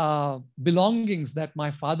belongings that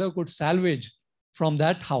my father could salvage from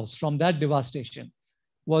that house, from that devastation,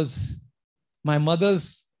 was my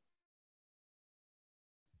mother's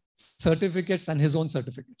certificates and his own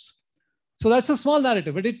certificates. So that's a small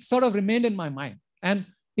narrative, but it sort of remained in my mind. And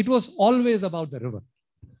it was always about the river.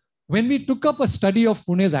 When we took up a study of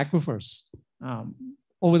Pune's aquifers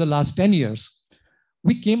over the last 10 years,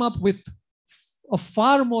 we came up with a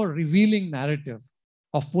far more revealing narrative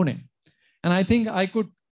of Pune. And I think I could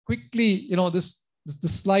quickly, this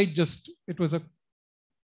slide it was a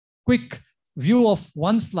quick view of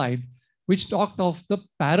one slide, which talked of the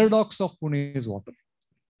paradox of Pune's water.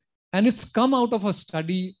 And it's come out of a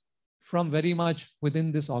study from very much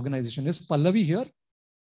within this organization. Is Pallavi here?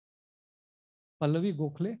 Pallavi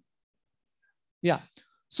Gokhale? Yeah.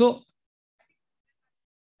 So,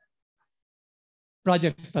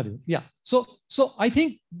 Project Tadu. Yeah. So I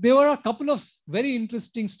think there were a couple of very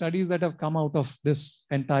interesting studies that have come out of this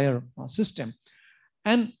entire system.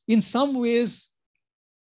 And in some ways,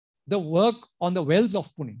 the work on the wells of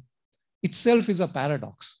Pune itself is a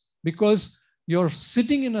paradox, because you're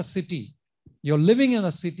sitting in a city, you're living in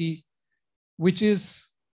a city which is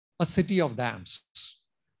a city of dams.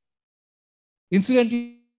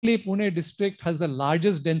 Incidentally, Pune district has the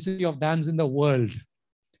largest density of dams in the world.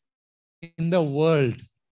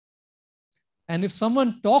 And if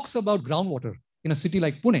someone talks about groundwater in a city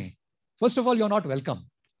like Pune, first of all, you're not welcome.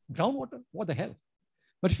 Groundwater? What the hell?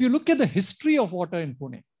 But if you look at the history of water in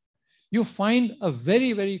Pune, you find a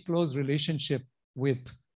very, very close relationship with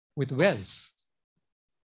wells.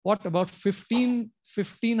 What about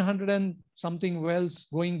 1,500 and something wells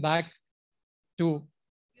going back to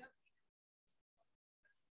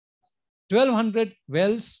 1,200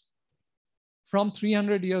 wells from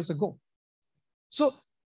 300 years ago. So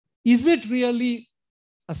is it really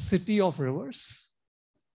a city of rivers?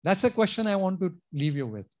 That's a question I want to leave you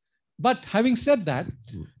with. But having said that,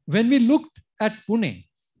 when we looked at Pune,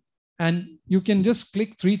 and you can just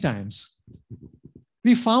click 3 times,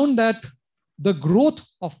 we found that the growth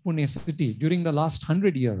of Pune city during the last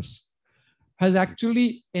 100 years has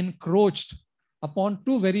actually encroached upon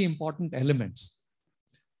 2 very important elements.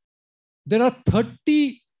 There are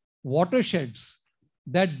 30 watersheds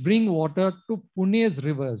that bring water to Pune's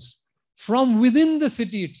rivers from within the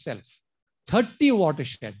city itself. 30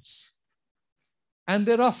 watersheds. And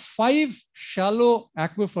there are 5 shallow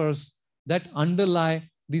aquifers that underlie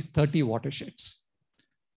these 30 watersheds.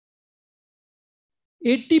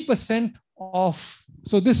 80% of,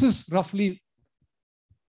 so this is roughly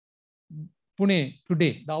Pune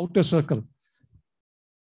today, the outer circle.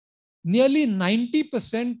 Nearly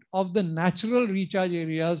 90% of the natural recharge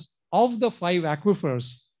areas of the 5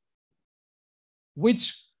 aquifers,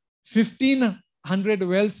 which 1,500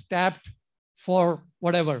 wells tapped for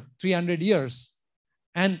whatever, 300 years,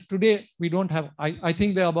 And today we don't have, I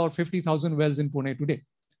think there are about 50,000 wells in Pune today.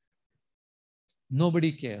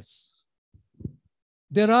 Nobody cares.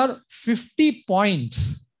 There are 50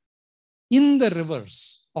 points in the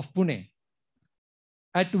rivers of Pune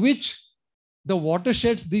at which the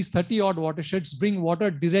watersheds, these 30 odd watersheds, bring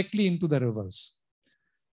water directly into the rivers.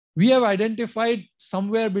 We have identified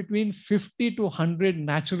somewhere between 50 to 100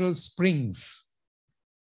 natural springs.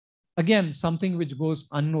 Again, something which goes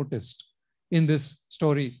unnoticed in this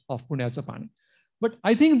story of Punyache Paani. But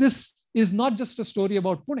I think this is not just a story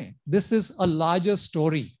about Pune. This is a larger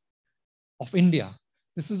story of India.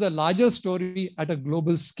 This is a larger story at a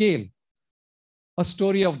global scale, a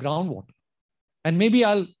story of groundwater. And maybe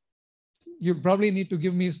you probably need to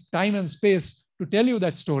give me time and space to tell you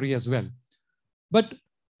that story as well. But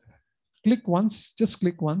click once, just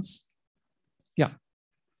click once. Yeah.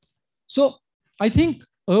 So I think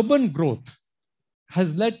urban growth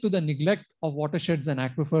has led to the neglect of watersheds and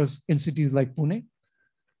aquifers in cities like Pune.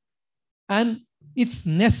 And it's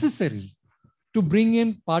necessary to bring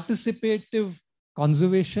in participative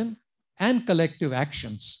conservation and collective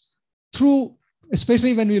actions through,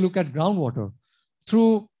 especially when we look at groundwater,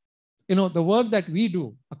 through the work that we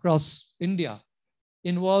do across India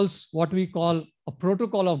involves what we call a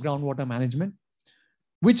protocol of groundwater management,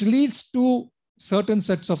 which leads to certain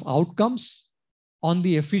sets of outcomes on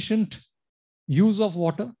the efficient use of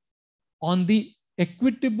water, on the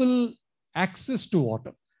equitable access to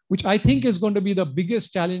water, which I think is going to be the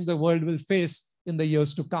biggest challenge the world will face in the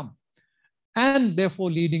years to come, and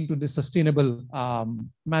therefore leading to the sustainable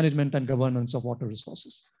management and governance of water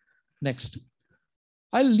resources. Next.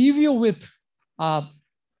 I'll leave you with a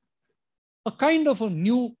kind of a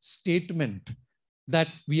new statement that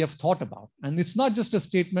we have thought about. And it's not just a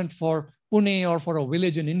statement for Pune or for a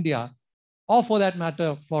village in India, or for that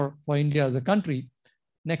matter, for India as a country.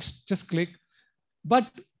 Next, just click.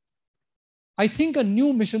 But I think a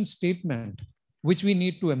new mission statement, which we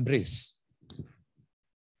need to embrace.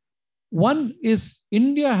 One is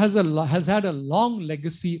India has had a long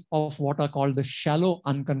legacy of what are called the shallow,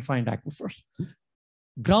 unconfined aquifers.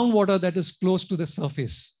 Groundwater that is close to the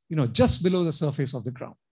surface, just below the surface of the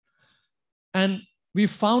ground. And we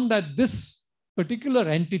found that this particular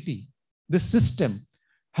entity, this system,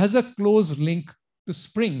 has a close link to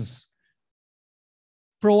springs,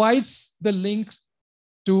 provides the link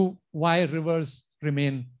to why rivers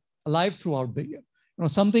remain alive throughout the year.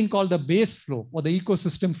 Something called the base flow or the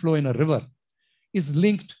ecosystem flow in a river is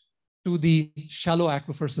linked to the shallow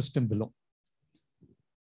aquifer system below.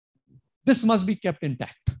 This must be kept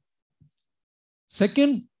intact.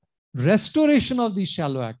 Second, restoration of these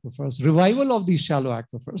shallow aquifers, revival of these shallow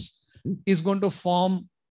aquifers is going to form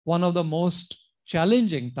one of the most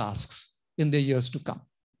challenging tasks in the years to come.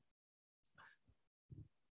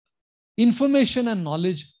 Information and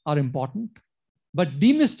knowledge are important, but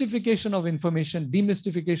demystification of information,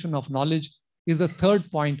 demystification of knowledge is the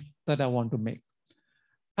third point that I want to make.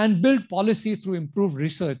 And build policy through improved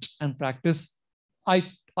research and practice.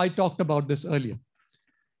 I talked about this earlier.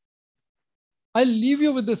 I'll leave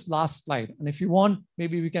you with this last slide. And if you want,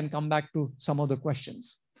 maybe we can come back to some of the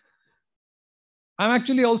questions. I'm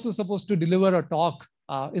actually also supposed to deliver a talk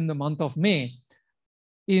in the month of May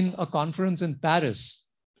in a conference in Paris,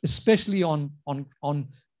 especially on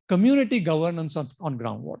community governance on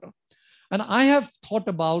groundwater. And I have thought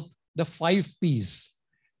about the 5 Ps.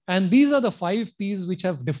 And these are the 5 Ps which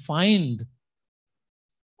have defined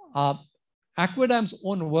ACWADAM's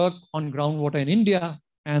own work on groundwater in India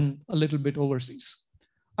and a little bit overseas.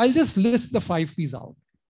 I'll just list the 5 Ps out.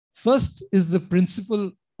 First is the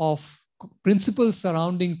principles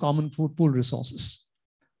surrounding common food pool resources.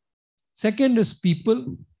 Second is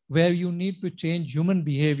people, where you need to change human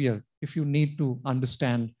behavior if you need to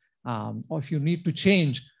understand or if you need to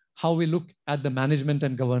change how we look at the management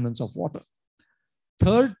and governance of water.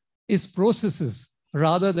 Third is processes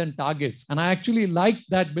rather than targets. And I actually like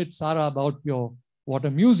that bit, Sara, about your water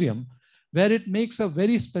museum, where it makes a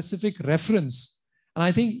very specific reference. And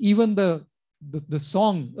I think even the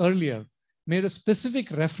song earlier made a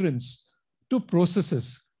specific reference to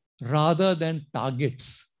processes rather than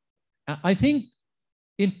targets. I think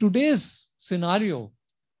in today's scenario,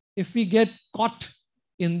 if we get caught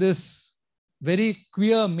in this very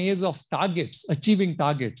clear maze of targets, achieving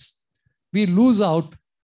targets, we lose out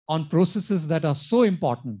on processes that are so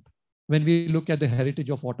important when we look at the heritage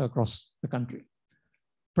of water across the country.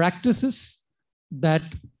 Practices that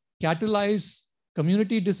catalyze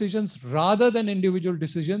community decisions rather than individual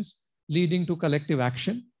decisions, leading to collective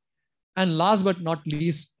action. And last but not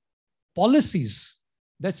least, policies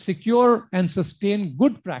that secure and sustain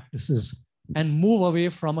good practices and move away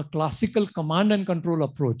from a classical command and control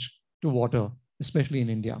approach to water, especially in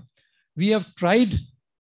India. We have tried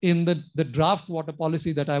in the draft water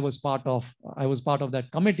policy that I was part of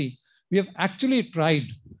that committee. We have actually tried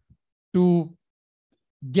to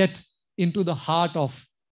get into the heart of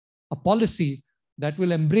a policy that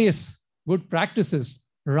will embrace good practices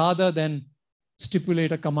rather than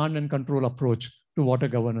stipulate a command and control approach to water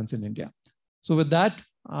governance in India. So with that,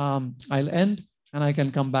 I'll end and I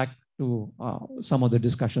can come back to some of the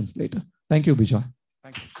discussions later. Thank you, Bejoy.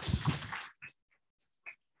 Thank you.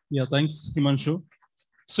 Yeah, thanks, Himanshu.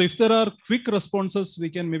 So if there are quick responses, we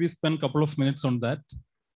can maybe spend a couple of minutes on that.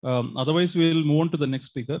 Otherwise, we'll move on to the next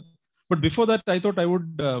speaker. But before that, I thought I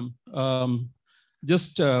would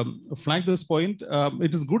just flag this point.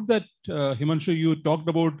 It is good that, Himanshu, you talked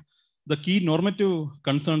about the key normative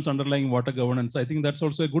concerns underlying water governance. I think that's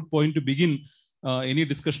also a good point to begin any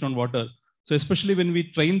discussion on water. So especially when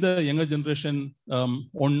we train the younger generation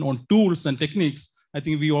on tools and techniques, I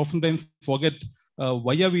think we oftentimes forget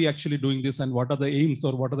why are we actually doing this and what are the aims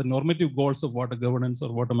or what are the normative goals of water governance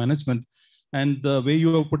or water management. And the way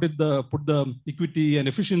you have put the equity and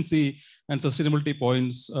efficiency and sustainability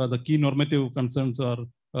points, the key normative concerns are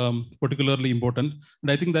particularly important.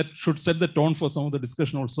 And I think that should set the tone for some of the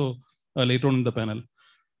discussion also later on in the panel.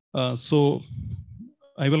 So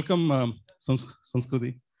I welcome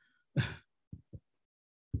Sanskriti.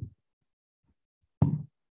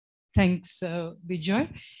 Thanks, Bejoy.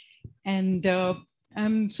 And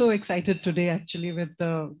I'm so excited today actually with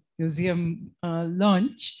the museum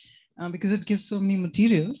launch because it gives so many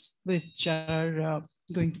materials which are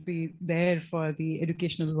going to be there for the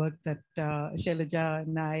educational work that Shailaja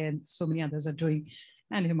and I and so many others are doing,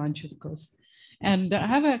 and Himanshu, of course. And I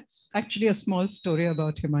have actually a small story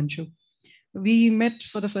about Himanshu. We met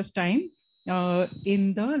for the first time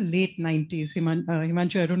in the late 90s.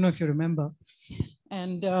 Himanshu, I don't know if you remember.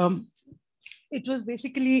 And it was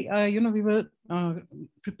basically, we were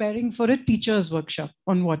preparing for a teacher's workshop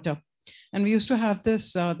on water. And we used to have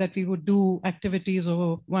this, that we would do activities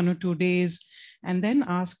over 1 or 2 days, and then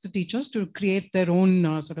ask the teachers to create their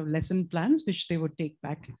own sort of lesson plans, which they would take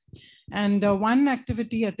back. And one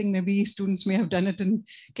activity, I think maybe students may have done it in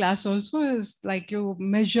class also, is like you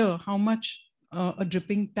measure how much a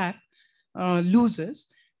dripping tap loses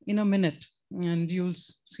in a minute. And you'll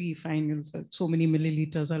see, fine, so many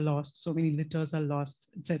milliliters are lost, so many liters are lost,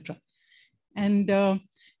 etc. And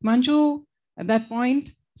Manju at that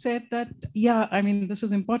point said that, yeah, I mean, this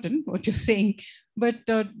is important, what you're saying, but,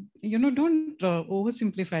 don't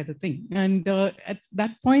oversimplify the thing. And at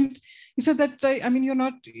that point, he said that, I mean, you're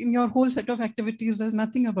not, in your whole set of activities, there's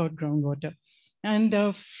nothing about groundwater. And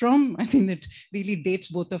I think it really dates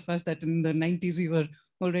both of us that in the 90s, we were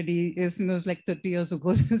already, it was like 30 years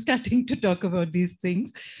ago, starting to talk about these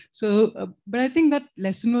things. So, but I think that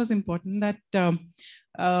lesson was important, that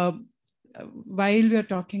while we are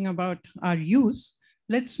talking about our use,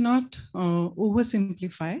 let's not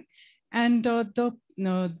oversimplify. And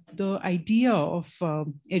the idea of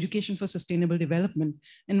education for sustainable development,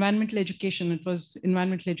 environmental education, it was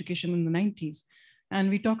environmental education in the 90s. And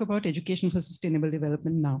we talk about education for sustainable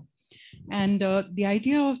development now. And the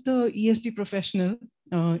idea of the ESD professional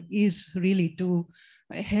is really to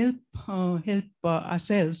help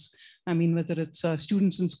ourselves. I mean, whether it's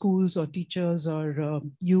students in schools or teachers or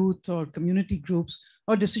youth or community groups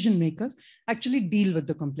or decision makers, actually deal with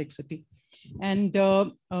the complexity. And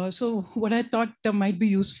so what I thought might be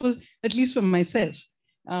useful, at least for myself,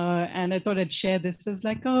 and I thought I'd share this as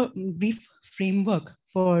like a brief framework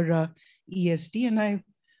for ESD. And I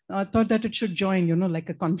thought that it should join, like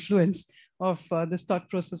a confluence of this thought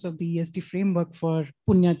process of the ESD framework for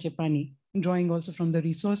Punyache Paani, drawing also from the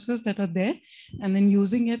resources that are there and then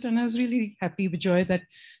using it. And I was really happy, Bejoy, that,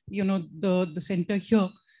 the center here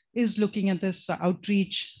is looking at this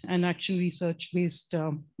outreach and action research based,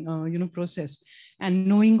 process, and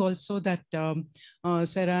knowing also that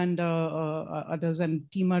Sara and others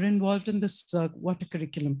and team are involved in this water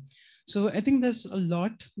curriculum. So I think there's a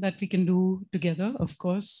lot that we can do together. Of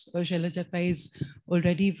course, Shailaja is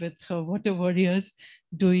already with Water Warriors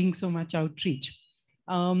doing so much outreach.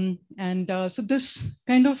 So this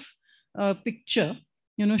kind of picture,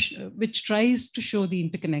 which tries to show the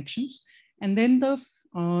interconnections, and then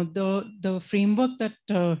the framework that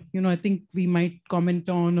I think we might comment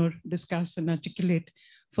on or discuss and articulate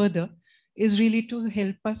further is really to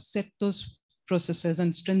help us set those processes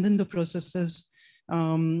and strengthen the processes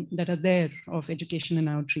that are there of education and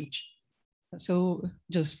outreach. So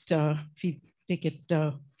just if we take it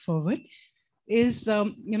forward, is,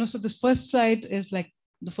 so this first slide is like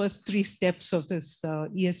the first 3 steps of this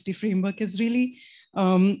ESD framework is really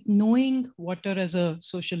knowing water as a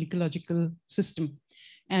social ecological system.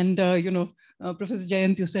 And, Professor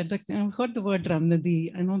Jayant, you said that I've heard the word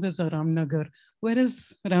Ramnadi. I know there's a Ramnagar. Where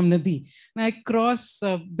is Ramnadi? And I cross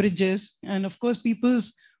bridges, and of course,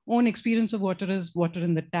 people's own experience of water is water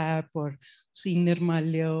in the tap, or seeing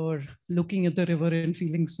Nirmalya, or looking at the river and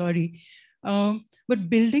feeling sorry. But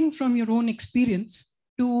building from your own experience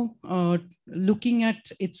to looking at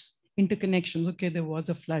its interconnections. Okay, there was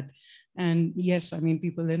a flood. And yes, I mean,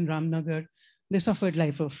 people in Ramnagar, they suffered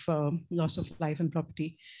loss of life and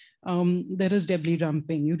property. There is debris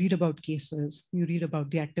dumping. You read about cases. You read about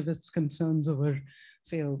the activists' concerns over,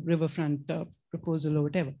 say, a riverfront proposal or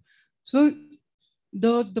whatever. So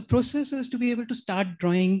the process is to be able to start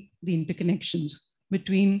drawing the interconnections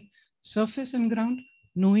between surface and ground,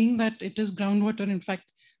 knowing that it is groundwater, in fact,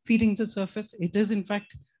 feeding the surface. It is, in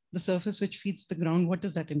fact, the surface which feeds the ground. What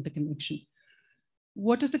is that interconnection?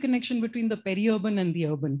 What is the connection between the peri-urban and the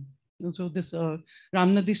urban? So this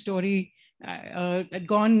Ramnadi story had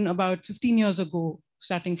gone about 15 years ago,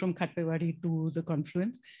 starting from Khatpewadi to the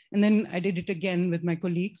confluence. And then I did it again with my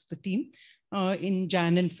colleagues, the team, in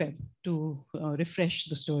Jan and Feb to refresh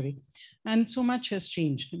the story. And so much has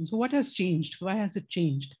changed. And so what has changed? Why has it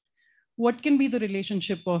changed? What can be the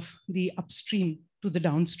relationship of the upstream to the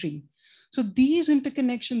downstream? So these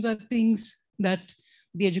interconnections are things that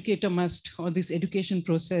the educator must, or this education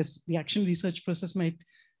process, the action research process might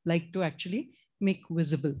like to actually make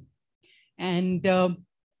visible. And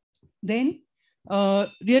then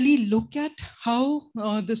really look at how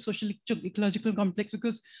the social ecological complex,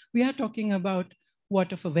 because we are talking about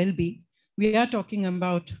water for well-being. We are talking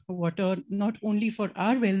about water not only for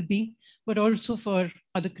our well-being, but also for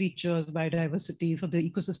other creatures, biodiversity, for the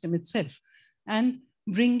ecosystem itself, and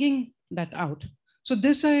bringing that out. So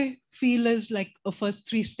this, I feel, is like a first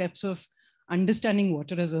 3 steps of understanding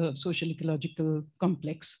water as a social ecological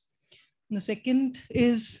complex. And the second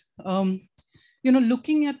is,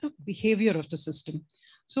 looking at the behavior of the system.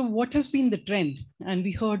 So what has been the trend? And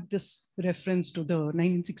we heard this reference to the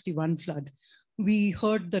 1961 flood. We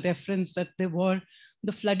heard the reference that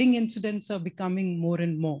the flooding incidents are becoming more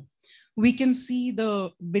and more. We can see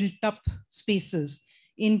the built up spaces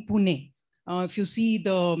in Pune. If you see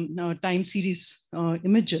the time series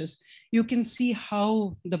images, you can see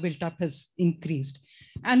how the built up has increased.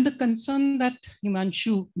 And the concern that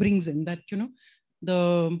Himanshu brings in, that,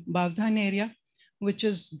 the Bavdhan area, which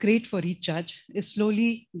is great for recharge, is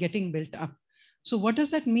slowly getting built up. So what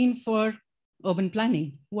does that mean for urban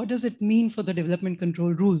planning? What does it mean for the development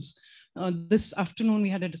control rules? This afternoon, we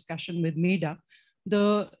had a discussion with MEDA.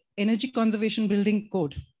 The Energy Conservation Building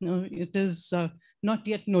Code, it is not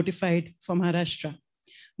yet notified for Maharashtra.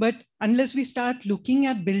 But unless we start looking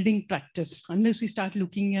at building practice, unless we start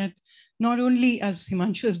looking at not only, as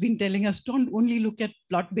Himanshu has been telling us, don't only look at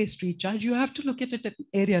plot-based recharge, you have to look at it at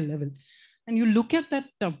area level. And you look at that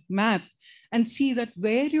map and see that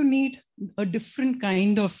where you need a different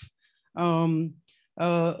kind of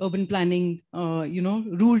urban planning,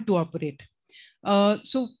 rule to operate.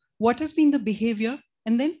 So what has been the behavior?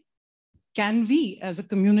 And then can we, as a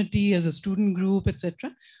community, as a student group,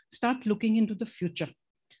 etc., start looking into the future?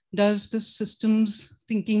 Does the systems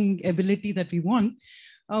thinking ability that we want,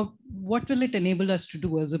 what will it enable us to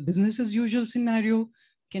do as a business as usual scenario?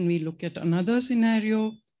 Can we look at another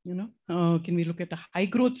scenario? Can we look at a high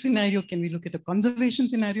growth scenario? Can we look at a conservation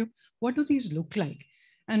scenario? What do these look like?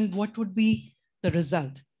 And what would be the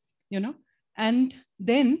result? And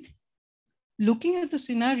then looking at the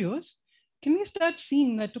scenarios, can we start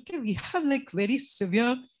seeing that, okay, we have like very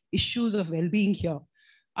severe issues of well-being here.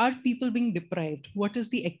 Are people being deprived? What is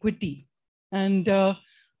the equity? And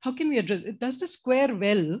how can we address it? Does this square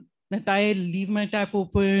well that I leave my tap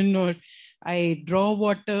open, or I draw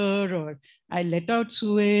water, or I let out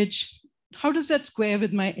sewage? How does that square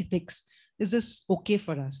with my ethics? Is this okay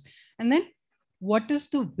for us? And then what is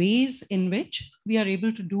the ways in which we are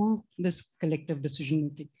able to do this collective decision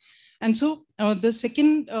making? And so the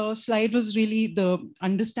second slide was really the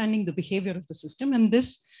understanding the behavior of the system. And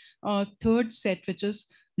this third set, which is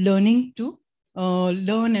learning to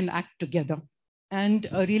learn and act together. And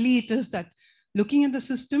really it is that looking at the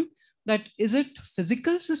system, that is it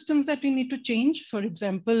physical systems that we need to change? For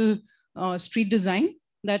example, street design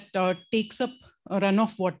that takes up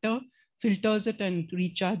runoff water, filters it and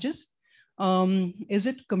recharges. Is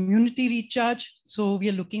it community recharge? So we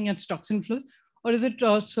are looking at stocks and flows. Or is it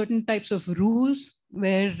certain types of rules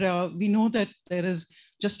where we know that there is,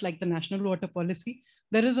 just like the national water policy,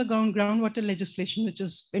 there is a groundwater legislation which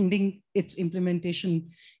is pending its implementation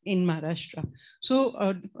in Maharashtra. So,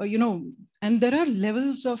 and there are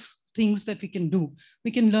levels of things that we can do.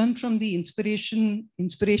 We can learn from the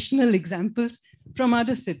inspirational examples from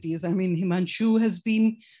other cities. I mean, Himanshu has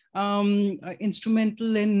been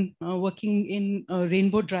instrumental in working in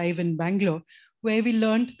Rainbow Drive in Bangalore, where we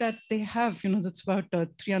learned that they have, that's about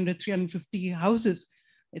 300, 350 houses.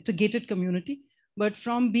 It's a gated community. But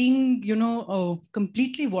from being, a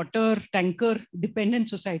completely water tanker dependent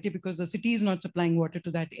society, because the city is not supplying water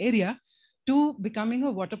to that area, to becoming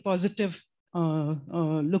a water positive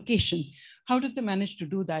location. How did they manage to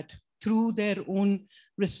do that? Through their own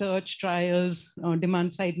research, trials,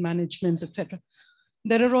 demand side management, etc.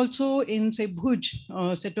 There are also in, say, Bhuj,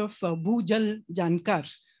 a set of Bhujal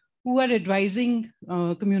Jankars who are advising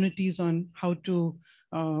communities on how to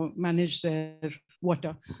manage their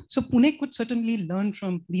water. So Pune could certainly learn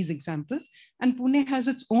from these examples, and Pune has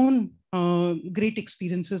its own great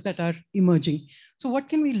experiences that are emerging. So what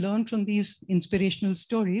can we learn from these inspirational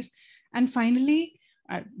stories? And finally,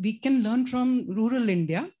 we can learn from rural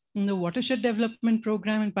India in the watershed development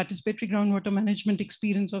program and participatory groundwater management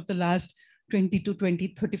experience of the last 20 to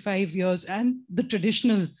 35 years, and the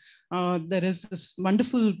traditional, there is this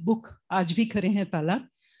wonderful book, Aaj Bhi Khare Hain Talab,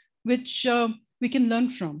 which we can learn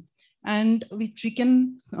from, and which we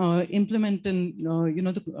can implement in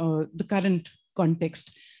the current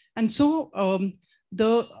context. And so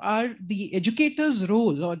the educator's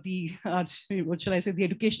role, or the what shall I say, the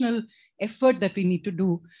educational effort that we need to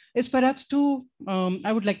do is perhaps to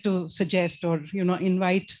I would like to suggest, or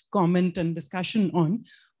invite comment and discussion on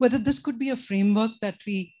whether this could be a framework that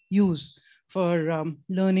we use for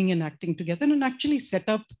learning and acting together, and actually set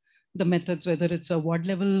up the methods, whether it's a ward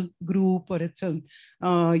level group, or it's a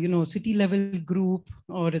city level group,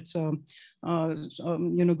 or it's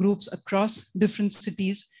groups across different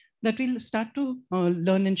cities, that we'll start to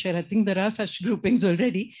learn and share. I think there are such groupings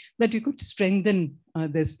already that we could strengthen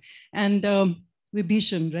this. And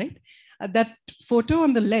Vibhishan, right? That photo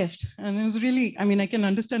on the left, and it was really, I mean, I can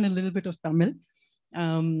understand a little bit of Tamil,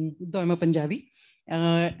 though I'm a Punjabi.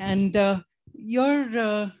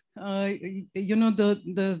 Your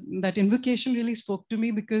that invocation really spoke to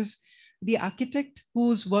me, because the architect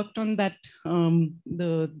who's worked on that,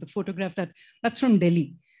 the photograph, that's from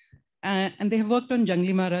Delhi, and they have worked on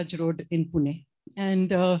Jangli Maharaj Road in Pune,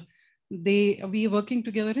 and we are working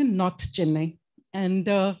together in North Chennai, and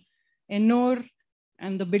Ennore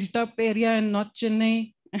and the built-up area in North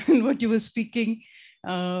Chennai, and what you were speaking.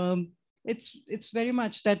 It's very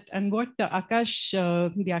much that, and what Akash,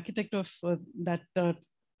 the architect of that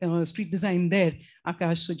street design there,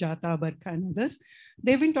 Akash, Sujata, Barkha, and others,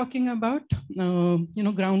 they've been talking about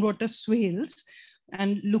groundwater swales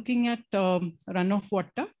and looking at runoff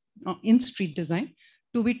water in street design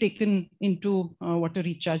to be taken into water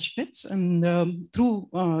recharge pits and through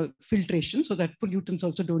filtration, so that pollutants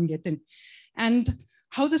also don't get in. And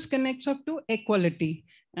how this connects up to equality.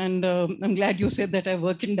 And I'm glad you said that I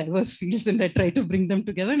work in diverse fields and I try to bring them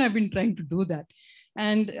together, and I've been trying to do that.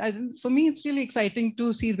 And for me, it's really exciting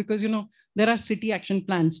to see, because there are city action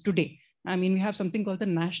plans today. I mean, we have something called the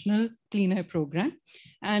National Clean Air Program.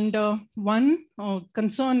 And one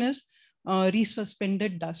concern is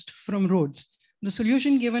resuspended dust from roads. The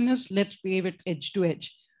solution given is, let's pave it edge to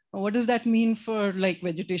edge. What does that mean for like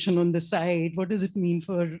vegetation on the side? What does it mean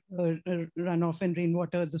for runoff and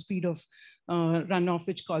rainwater, the speed of runoff,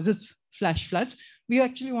 which causes flash floods? We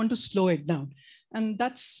actually want to slow it down. And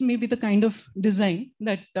that's maybe the kind of design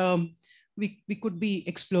that we could be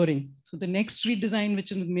exploring. So the next street design,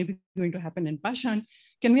 which is maybe going to happen in Pashan,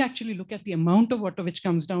 can we actually look at the amount of water which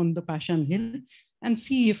comes down the Pashan hill and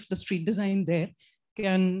see if the street design there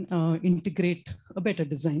can integrate a better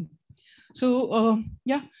design. So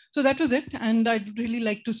yeah, so that was it. And I'd really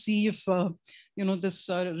like to see if this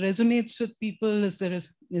resonates with people.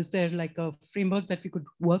 Is there like a framework that we could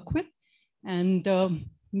work with? And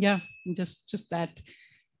yeah, just that.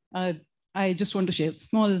 I just want to share a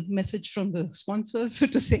small message from the sponsors, so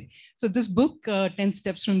to say. So this book, 10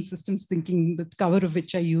 Steps from Systems Thinking, the cover of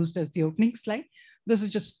which I used as the opening slide, this is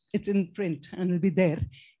just, it's in print and it'll be there.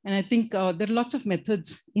 And I think there are lots of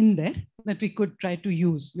methods in there that we could try to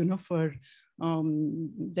use, for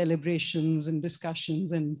deliberations and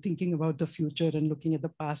discussions and thinking about the future and looking at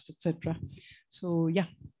the past, etc. So yeah,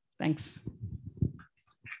 thanks.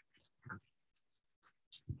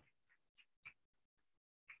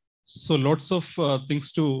 So lots of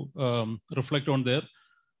things to reflect on there.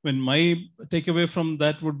 When my takeaway from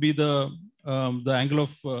that would be the angle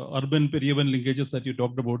of urban peri-urban linkages that you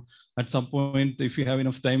talked about. At some point, if we have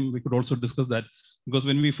enough time, we could also discuss that. Because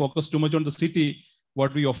when we focus too much on the city,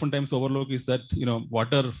 what we oftentimes overlook is that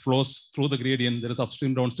water flows through the gradient. There is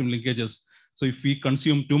upstream, downstream linkages. So if we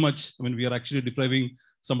consume too much, I mean, we are actually depriving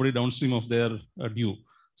somebody downstream of their due.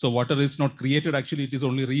 So water is not created, actually, it is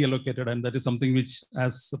only reallocated. And that is something which,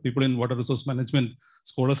 as people in water resource management,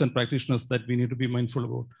 scholars and practitioners, that we need to be mindful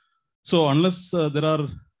about. So unless there are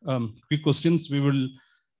quick questions, we will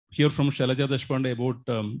hear from Shailaja Deshpande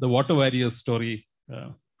about the water warriors story.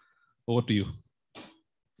 Over to you.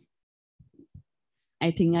 I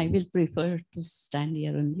think I will prefer to stand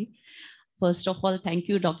here only. First of all, thank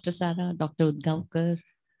you, Dr. Sara, Dr. Udgaonkar,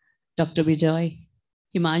 Dr. Bejoy,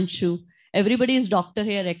 Himanshu. Everybody is doctor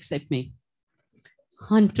here except me.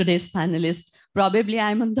 On today's panelist, probably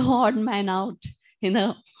I'm the odd man out in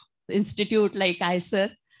an institute like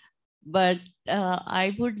IISER, but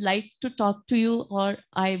I would like to talk to you, or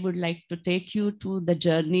I would like to take you to the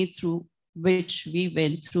journey through which we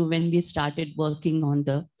went through when we started working on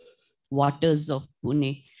the waters of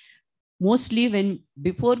Pune. Mostly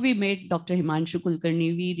before we met Dr. Himanshu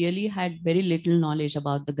Kulkarni, we really had very little knowledge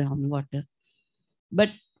about the groundwater.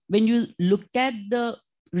 But when you look at the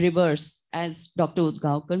rivers, as Dr.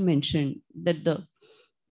 Udgaonkar mentioned, that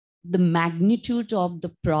the magnitude of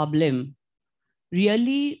the problem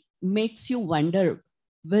really makes you wonder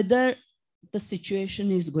whether the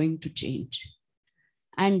situation is going to change.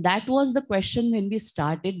 And that was the question when we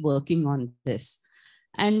started working on this.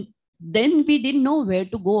 And then we didn't know where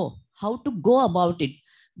to go, how to go about it,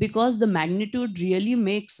 because the magnitude really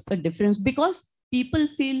makes a difference. Because people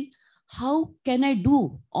feel, how can I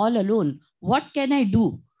do all alone? What can I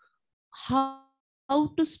do? How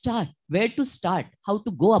to start? Where to start? How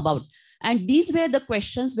to go about? And these were the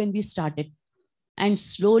questions when we started. And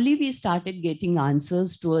slowly we started getting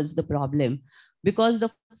answers towards the problem. Because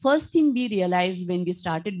the first thing we realized when we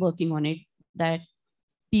started working on it, that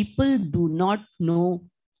people do not know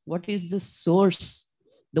what is the source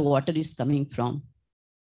the water is coming from.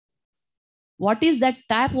 What is that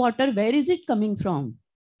tap water? Where is it coming from?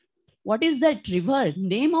 What is that river?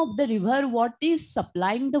 Name of the river, what is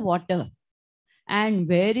supplying the water? And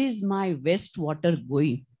where is my wastewater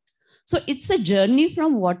going? So it's a journey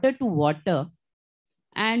from water to water.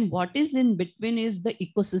 And what is in between is the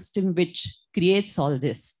ecosystem which creates all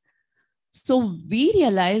this. So we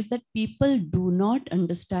realize that people do not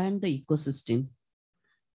understand the ecosystem.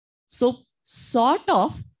 So sort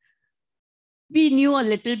of, we knew a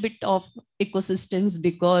little bit of ecosystems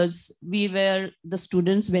because we were the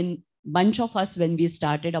students when bunch of us, when we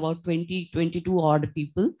started, about 22 odd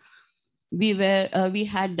people, we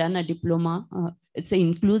had done a diploma. It's an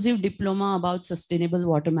inclusive diploma about sustainable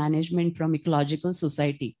water management from Ecological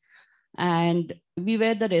Society. And we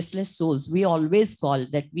were the restless souls. We always call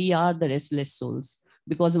that we are the restless souls,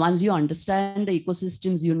 because once you understand the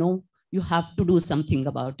ecosystems, you know you have to do something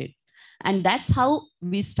about it. And that's how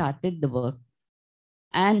we started the work.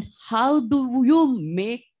 And how do you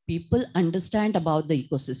make people understand about the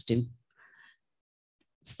ecosystem?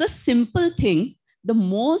 It's the simple thing, the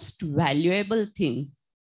most valuable thing,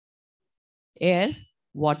 air,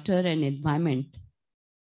 water, and environment,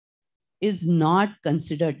 is not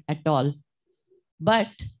considered at all. But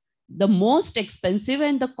the most expensive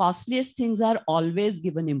and the costliest things are always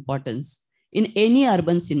given importance in any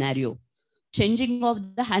urban scenario. Changing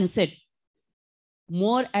of the handset,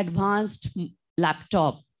 more advanced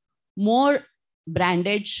laptop, more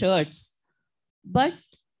branded shirts. But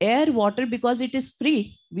air, water, because it is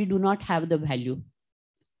free, we do not have the value.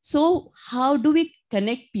 So how do we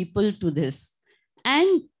connect people to this?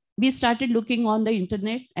 And we started looking on the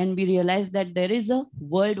internet and we realized that there is a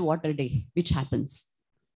World Water Day, which happens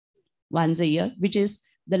once a year, which is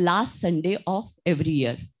the last Sunday of every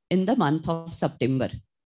year in the month of September.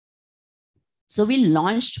 So we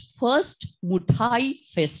launched first Muthai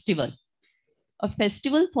Festival, a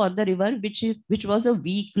festival for the river, which was a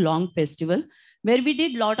week-long festival where we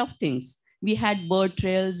did a lot of things. We had bird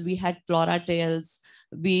trails, we had flora trails,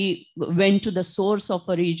 we went to the source of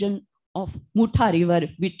a region of Mutha River.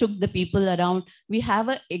 We took the people around. We have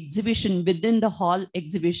an exhibition within the hall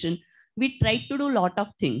exhibition. We tried to do a lot of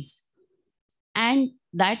things. And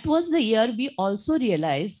that was the year we also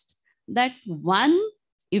realized that one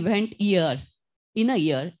event in a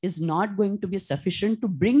year is not going to be sufficient to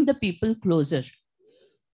bring the people closer,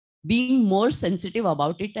 being more sensitive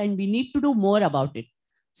about it, and we need to do more about it.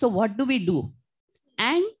 So what do we do?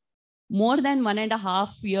 And more than 1.5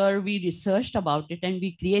 years, we researched about it and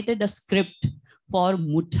we created a script for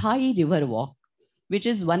Muthai River Walk, which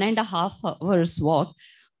is 1.5 hours walk,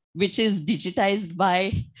 which is digitized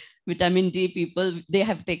by Vitamin D people. They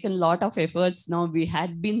have taken a lot of efforts. Now we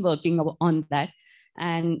had been working on that.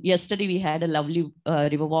 And yesterday we had a lovely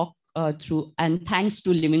river walk through, and thanks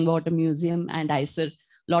to Living Water Museum and IISER,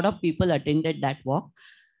 a lot of people attended that walk.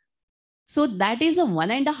 So that is a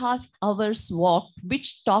 1.5 hours walk,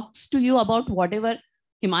 which talks to you about whatever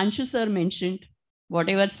Himanshu sir mentioned,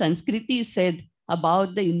 whatever Sanskriti said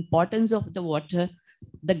about the importance of the water,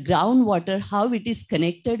 the groundwater, how it is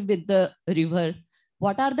connected with the river,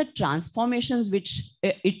 what are the transformations which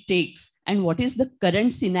it takes, and what is the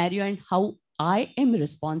current scenario and how I am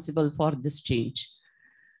responsible for this change.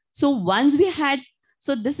 So once we had,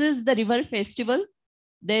 so this is the river festival,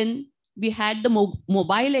 then we had the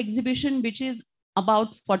mobile exhibition, which is about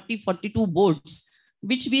 42 boats,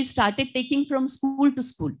 which we started taking from school to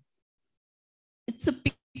school. It's a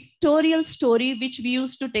pictorial story which we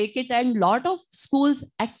used to take it, and lot of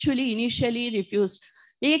schools actually initially refused.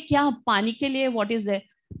 Ye kya pani ke liye, what is there?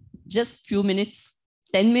 Just few minutes,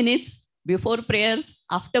 10 minutes before prayers,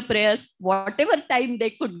 after prayers, whatever time they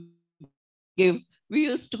could give. We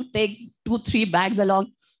used to take 2-3 bags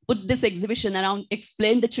along, put this exhibition around,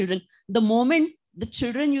 explain the children. The moment the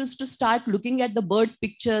children used to start looking at the bird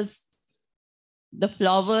pictures, the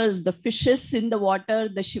flowers, the fishes in the water,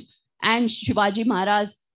 and Shivaji Maharaj,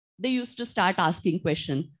 they used to start asking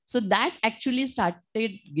questions. So that actually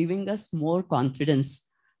started giving us more confidence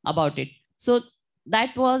about it. So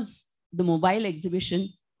that was the mobile exhibition.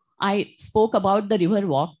 I spoke about the river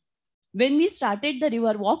walk. When we started the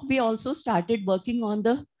river walk, we also started working on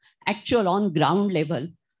the actual on ground level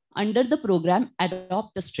under the program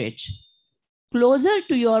Adopt a Stretch. Closer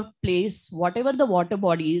to your place, whatever the water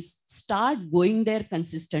body is, start going there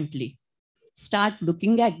consistently. Start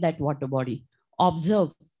looking at that water body,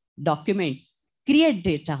 observe, document, create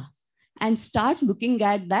data, and start looking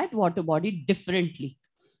at that water body differently.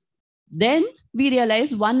 Then we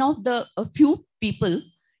realized a few people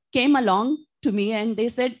came along to me and they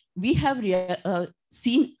said, we have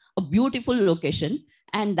seen a beautiful location,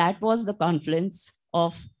 and that was the confluence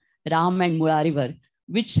of Ram and Mula River,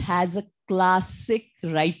 which has a classic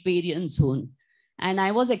riparian zone. And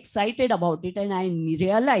I was excited about it, and I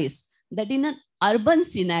realized that in an urban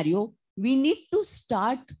scenario, we need to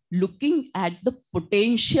start looking at the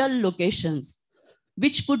potential locations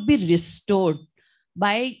which could be restored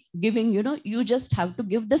by giving, you just have to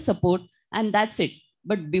give the support and that's it.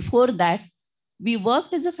 But before that, we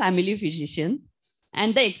worked as a family physician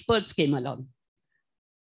and the experts came along.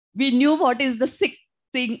 We knew what is the sick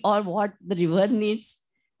thing or what the river needs,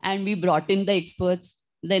 and we brought in the experts.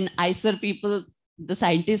 Then IISER people, the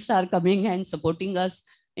scientists are coming and supporting us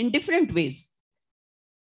in different ways.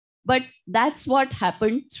 But that's what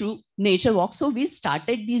happened through nature walk. So we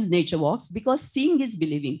started these nature walks because seeing is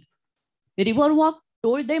believing. The river walk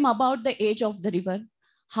told them about the age of the river,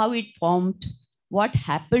 how it formed, what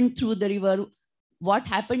happened through the river, what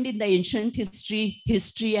happened in the ancient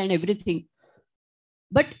history and everything.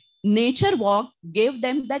 But nature walk gave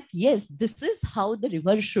them that, yes, this is how the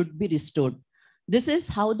river should be restored. This is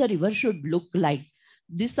how the river should look like.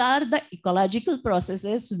 These are the ecological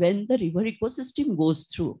processes when the river ecosystem goes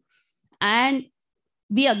through. And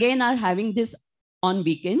we again are having this on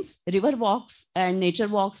weekends. River walks and nature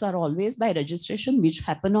walks are always by registration, which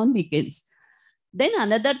happen on weekends. Then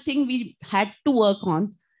another thing we had to work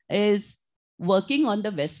on is working on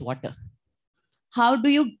the wastewater. How do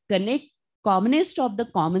you connect commonest of the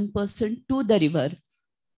common person to the river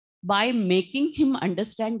by making him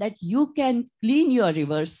understand that you can clean your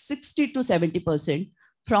river 60 to 70%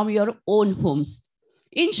 from your own homes?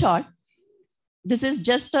 In short, this is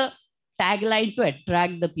just a tagline to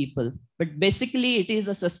attract the people, but basically it is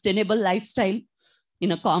a sustainable lifestyle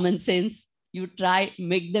in a common sense. You try,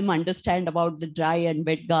 make them understand about the dry and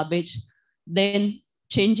wet garbage, then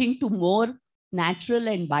changing to more natural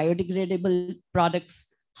and biodegradable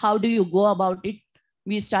products. How do you go about it?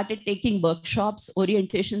 We started taking workshops,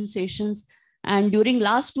 orientation sessions, and during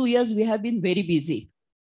last 2 years, we have been very busy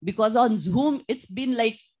because on Zoom, it's been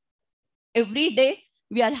like every day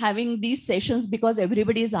we are having these sessions because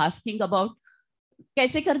everybody is asking about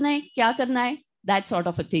kaise karna hai, kya karna hai, that sort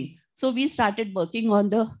of a thing. So we started working on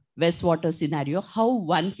the wastewater scenario, how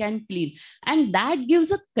one can clean. And that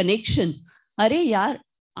gives a connection. Are yaar,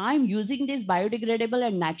 I'm using these biodegradable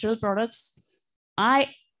and natural products.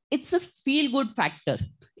 It's a feel-good factor.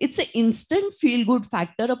 It's an instant feel-good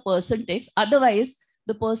factor a person takes. Otherwise,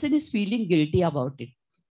 the person is feeling guilty about it.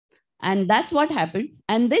 And that's what happened.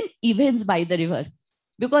 And then events by the river.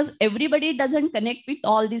 Because everybody doesn't connect with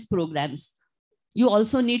all these programs. You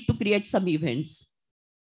also need to create some events.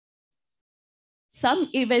 Some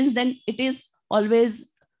events, then it is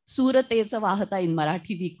always Surat Esa Vahata in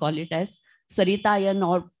Marathi, we call it as Saritayan,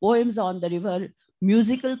 or poems on the river,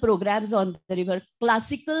 musical programs on the river,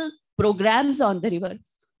 classical programs on the river,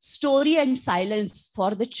 story and silence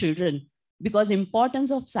for the children, because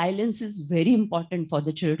importance of silence is very important for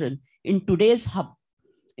the children. In today's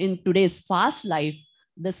fast life,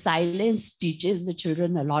 the silence teaches the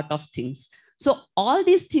children a lot of things. So all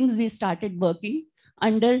these things we started working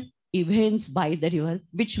under Events by the River,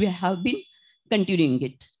 which we have been continuing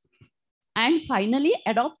it. And finally,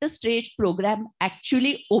 Adopt a Stage program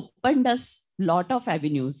actually opened us a lot of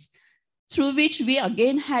avenues through which we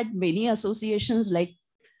again had many associations like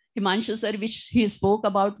Himanshu sir, which he spoke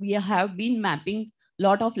about. We have been mapping a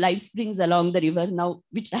lot of live springs along the river now,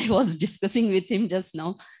 which I was discussing with him just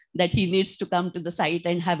now, that he needs to come to the site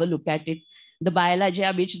and have a look at it. The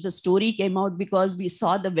Shailaja, which the story came out because we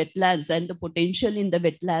saw the wetlands and the potential in the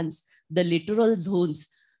wetlands, the littoral zones.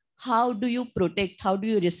 How do you protect? How do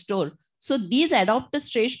you restore? So these Adopt a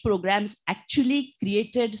Stage programs actually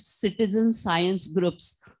created citizen science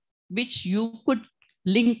groups, which you could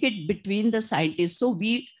link it between the scientists. So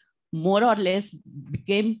we more or less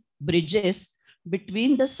became bridges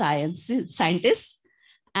between the scientists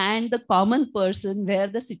and the common person, where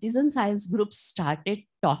the citizen science groups started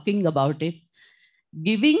talking about it,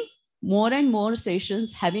 giving more and more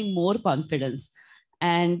sessions, having more confidence.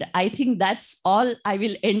 And I think that's all. I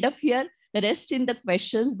will end up here, the rest in the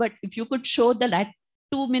questions, but if you could show the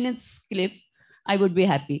 2 minutes clip, I would be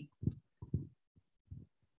happy.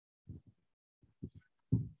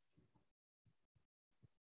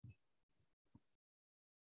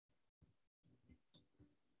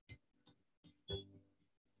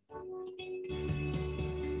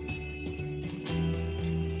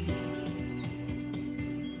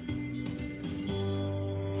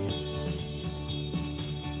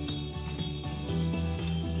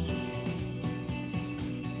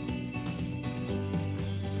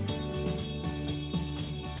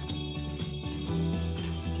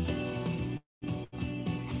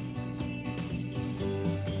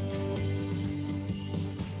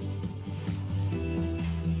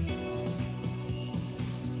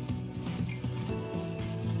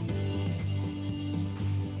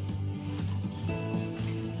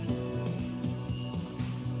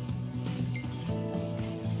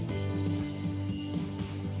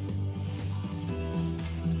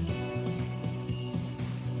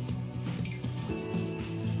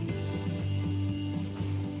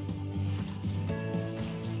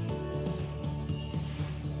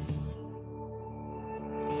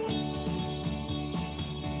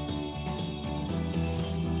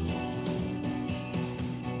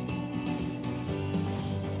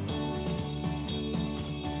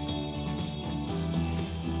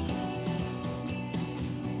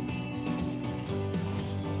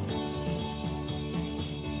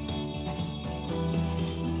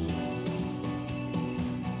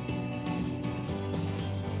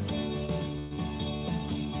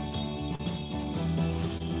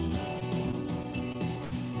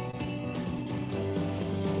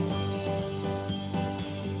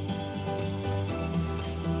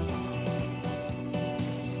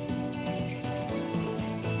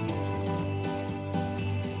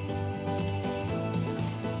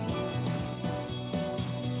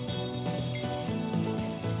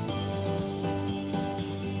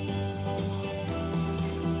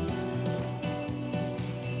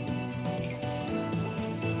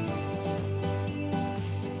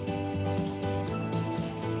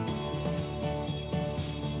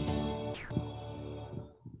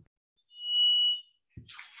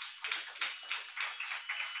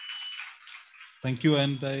 Thank you.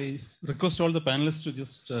 And I request all the panelists to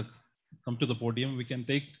just come to the podium. We can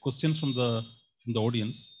take questions from the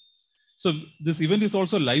audience. So this event is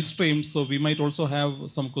also live streamed. So we might also have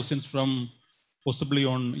some questions from possibly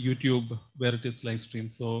on YouTube where it is live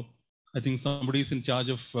streamed. So I think somebody is in charge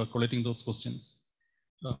of collecting those questions.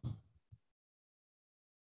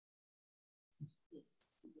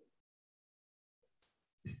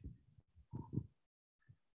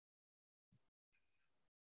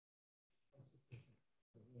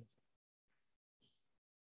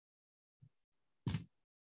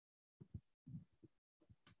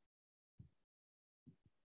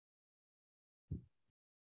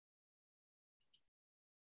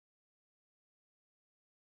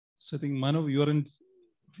 So I think Manav,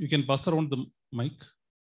 you can pass around the mic.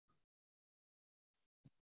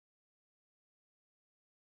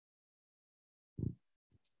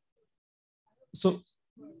 So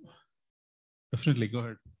definitely go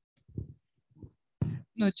ahead.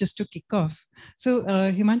 No, just to kick off. So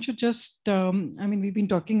Himanshu, just, I mean, we've been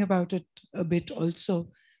talking about it a bit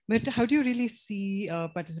also, but how do you really see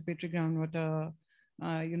participatory groundwater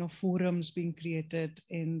forums being created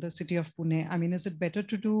in the city of Pune? I mean, is it better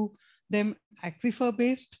to do them aquifer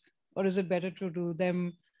based, or is it better to do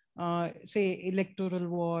them say, electoral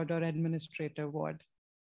ward or administrative ward?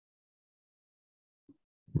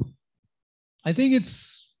 I think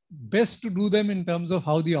it's best to do them in terms of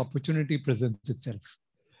how the opportunity presents itself.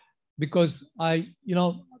 Because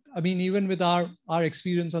even with our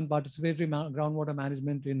experience on participatory groundwater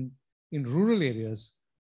management in rural areas,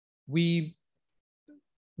 we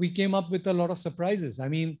came up with a lot of surprises. I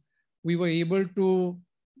mean, we were able to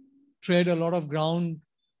tread a lot of ground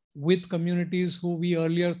with communities who we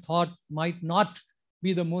earlier thought might not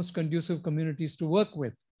be the most conducive communities to work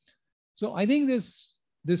with. So I think this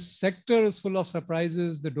sector is full of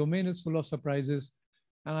surprises, the domain is full of surprises.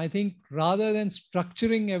 And I think rather than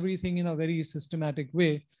structuring everything in a very systematic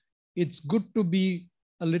way, it's good to be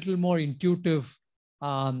a little more intuitive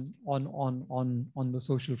on the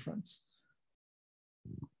social fronts.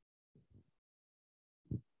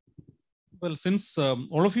 Well, since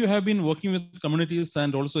all of you have been working with communities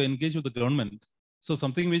and also engaged with the government, so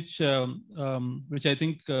something which I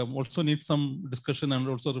think also needs some discussion and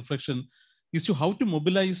also reflection is to how to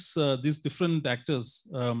mobilize these different actors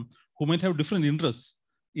who might have different interests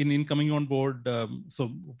in coming on board.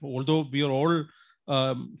 So although we are all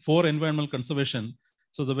for environmental conservation,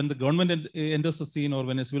 so that when the government enters the scene, or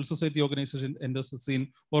when a civil society organization enters the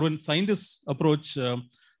scene, or when scientists approach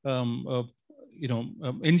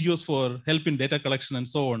NGOs for help in data collection and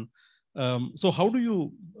so on. So how do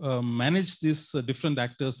you manage these different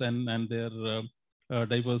actors and their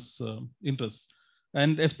diverse interests?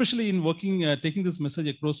 And especially in working, taking this message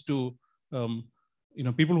across to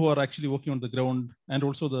people who are actually working on the ground and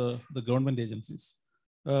also the government agencies.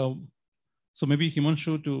 So maybe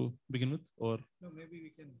Himanshu to begin with, or? No, maybe we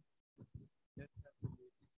can.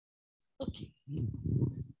 Okay.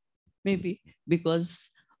 Maybe because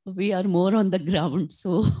we are more on the ground,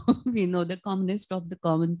 so we know the commonest of the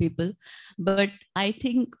common people. But I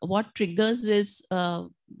think what triggers is the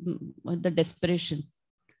desperation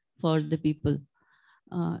for the people.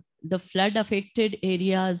 The flood affected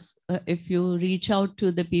areas, if you reach out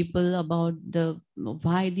to the people about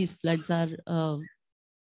why these floods are,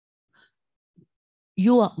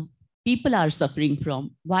 people are suffering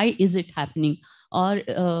from, why is it happening, or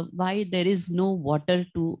why there is no water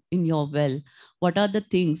in your well, what are the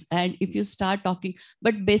things? And if you start talking,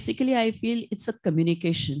 but basically I feel it's a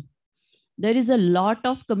communication. There is a lot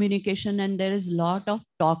of communication and there is a lot of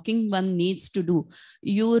talking one needs to do.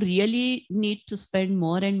 You really need to spend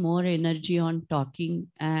more and more energy on talking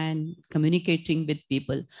and communicating with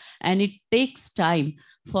people. And it takes time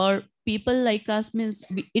for people like us. Means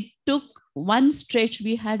it took one stretch.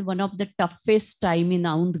 We had one of the toughest time in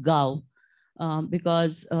Udgaon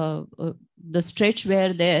because the stretch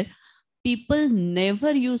where there, people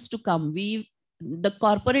never used to come. The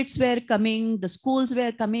corporates were coming, the schools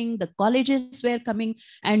were coming, the colleges were coming,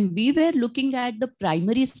 and we were looking at the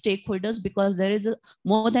primary stakeholders because there is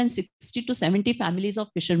more than 60 to 70 families of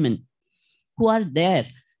fishermen who are there,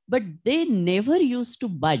 but they never used to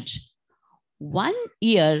budge. One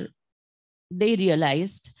year, they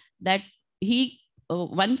realized that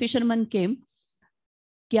one fisherman came,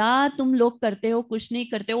 क्या तुम लोग करते हो, कुछ नहीं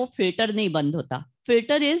करते हो, filter नहीं बंद होता.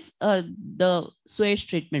 Filter is the sewage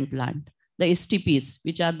treatment plant. The STPs,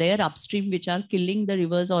 which are there upstream, which are killing the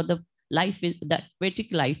rivers or the aquatic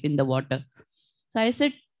life in the water. So I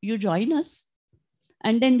said, you join us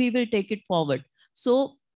and then we will take it forward.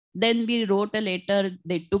 So then we wrote a letter,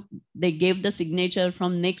 they gave the signature.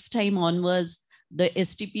 From next time onwards, the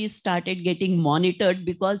STPs started getting monitored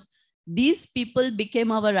because these people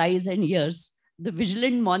became our eyes and ears. The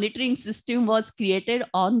vigilant monitoring system was created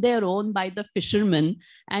on their own by the fishermen.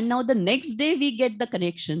 And now the next day we get the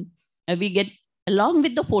connection. We get along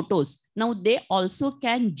with the photos. Now they also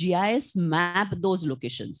can GIS map those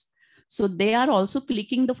locations. So they are also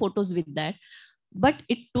clicking the photos with that. But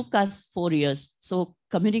it took us 4 years. So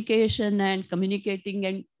communication and communicating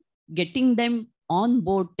and getting them on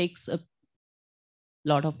board takes a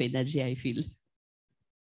lot of energy, I feel.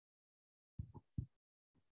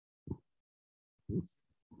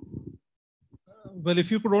 Well,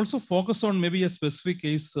 if you could also focus on maybe a specific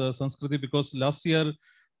case, Sanskriti, because last year,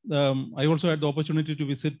 I also had the opportunity to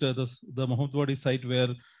visit the Mohammadwadi site where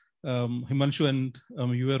Himanshu and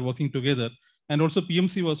you were working together, and also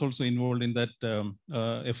PMC was also involved in that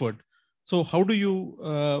effort. So how do you?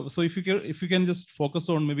 So if you can just focus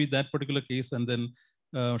on maybe that particular case and then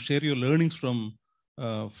share your learnings from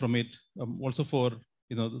it, also for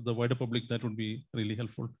the wider public, that would be really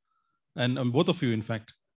helpful, and both of you, in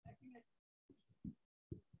fact.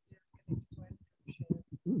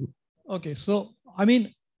 Okay, so I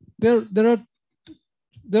mean, there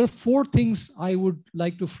are 4 things I would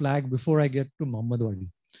like to flag before I get to Mohammadwadi.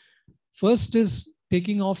 First is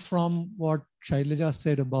taking off from what Shailaja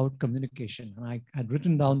said about communication, and I had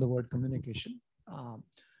written down the word communication.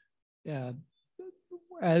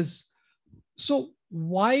 So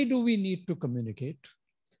why do we need to communicate?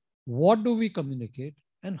 What do we communicate?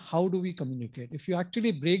 And how do we communicate? If you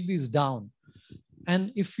actually break these down,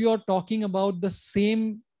 and if you're talking about the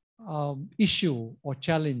same issue or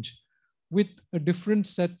challenge with a different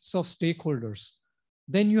sets of stakeholders,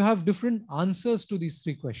 then you have different answers to these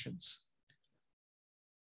three questions.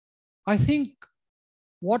 I think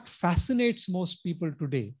what fascinates most people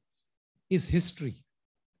today is history.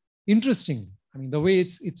 Interesting, I mean, the way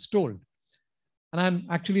it's told. And I'm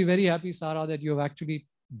actually very happy, Sara, that you have actually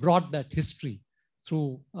brought that history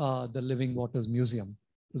through the Living Waters Museum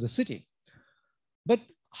to the city. But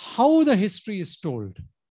how the history is told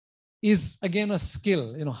is again a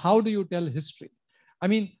skill. You know, how do you tell history? I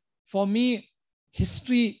mean, for me,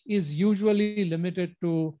 history is usually limited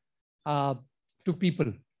to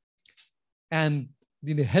people and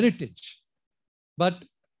the heritage. But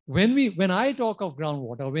when I talk of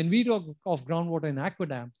groundwater, when we talk of groundwater in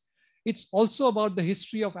ACWADAM, it's also about the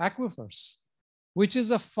history of aquifers, which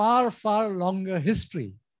is a far, far longer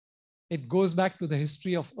history. It goes back to the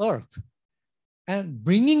history of Earth. And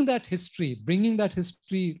bringing that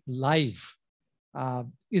history live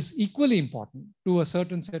is equally important to a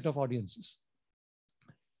certain set of audiences.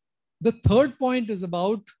 The third point is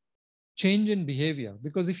about change in behavior,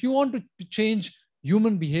 because if you want to change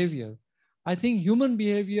human behavior, I think human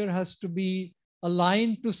behavior has to be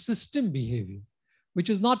aligned to system behavior, which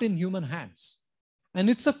is not in human hands. And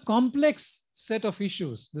it's a complex set of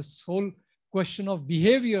issues, this whole question of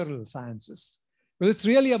behavioral sciences. But it's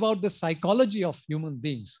really about the psychology of human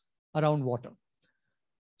beings around water.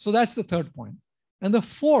 So that's the third point. And the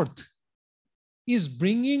fourth is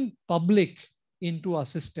bringing public into our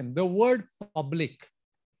system. The word public.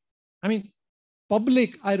 I mean,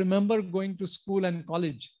 public, I remember going to school and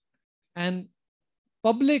college, and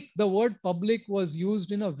public, the word public was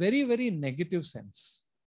used in a very, very negative sense.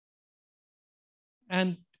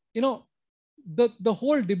 And, you know, the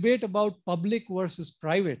whole debate about public versus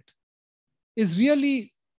private is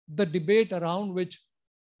really the debate around which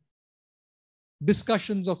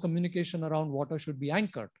discussions or communication around water should be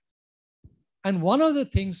anchored. And one of the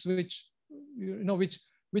things which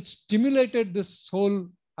stimulated this whole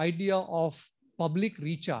idea of public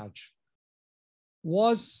recharge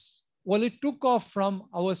was, well, it took off from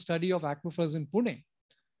our study of aquifers in Pune,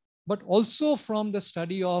 but also from the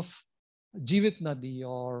study of Jeevitnadi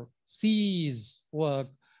or Sea's work,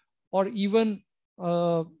 or even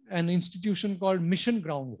an institution called Mission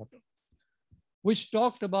Groundwater, which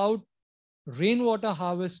talked about rainwater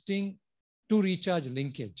harvesting to recharge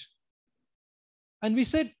linkage. And we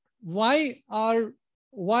said, why, I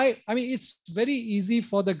mean, it's very easy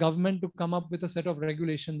for the government to come up with a set of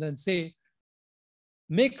regulations and say,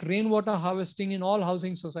 make rainwater harvesting in all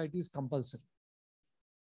housing societies compulsory.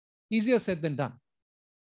 Easier said than done.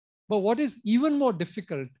 But what is even more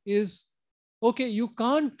difficult is, okay, you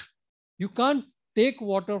can't take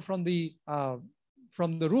water from the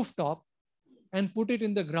rooftop and put it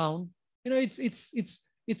in the ground. You know, it's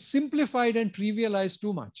simplified and trivialized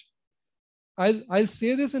too much. I'll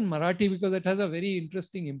say this in Marathi because it has a very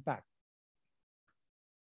interesting impact.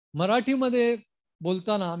 मराठीमध्ये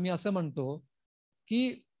बोलताना मी असं म्हणतो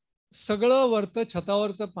की सगळं वरचं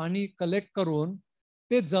छतावरचं पाणी collect करून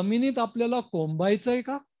ते जमिनीत आपल्याला कोंबायचंय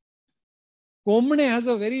का? कोंबणे has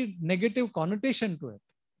a very negative connotation to it.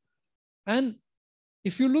 And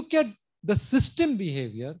if you look at the system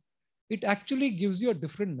behavior, it actually gives you a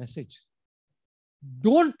different message.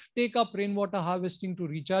 Don't take up rainwater harvesting to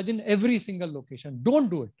recharge in every single location. Don't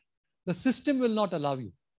do it. The system will not allow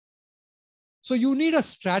you. So you need a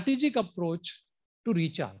strategic approach to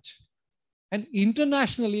recharge. And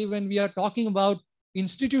internationally, when we are talking about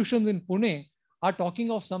institutions in Pune are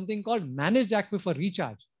talking of something called managed aquifer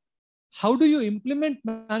recharge. How do you implement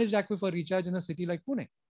managed aquifer recharge in a city like Pune?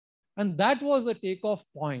 And that was the takeoff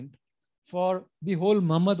point for the whole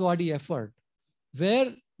Mahamadwadi effort,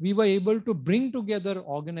 where we were able to bring together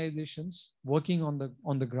organizations working on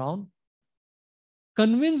the ground,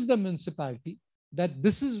 convince the municipality that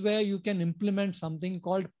this is where you can implement something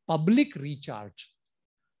called public recharge.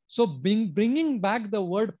 So bringing back the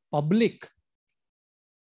word public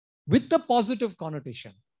with the positive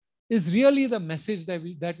connotation is really the message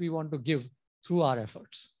that we want to give through our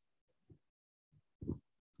efforts.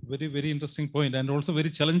 Very, very interesting point, and also very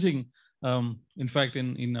challenging, in fact,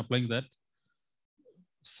 in applying that.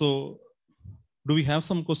 So do we have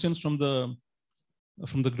some questions from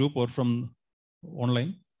the group or from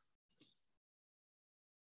online?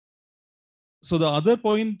 So the other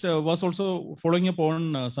point was also following up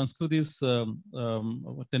on Sanskriti's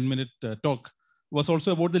 10-minute talk, was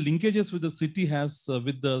also about the linkages with the city has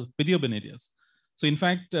with the peri-urban areas. So in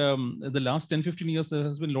fact, the last 10-15 years, there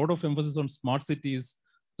has been a lot of emphasis on smart cities.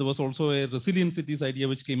 There was also a resilient cities idea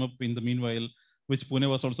which came up in the meanwhile, which Pune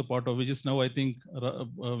was also part of, which is now, I think,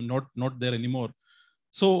 not there anymore.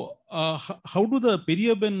 So how do the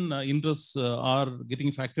peri-urban interests are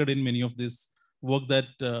getting factored in many of this work that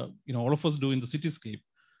all of us do in the cityscape?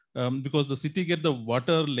 Because the city get the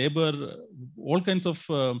water, labor, all kinds of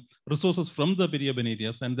resources from the peri-urban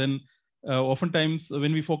areas. And then oftentimes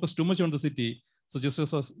when we focus too much on the city, so just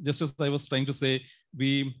as I was trying to say,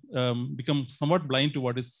 we become somewhat blind to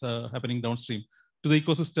what is happening downstream, to the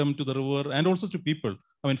ecosystem, to the river, and also to people.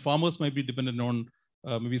 I mean, farmers might be dependent on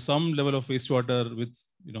maybe some level of wastewater with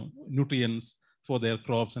nutrients for their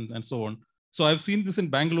crops and so on. So I've seen this in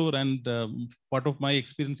Bangalore, and part of my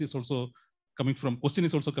experience is also coming from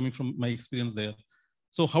my experience there.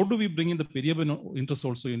 So how do we bring in the peri-urban interest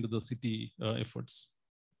also into the city efforts?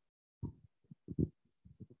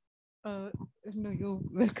 No, you're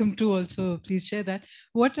welcome to also please share that.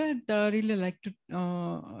 What I'd really like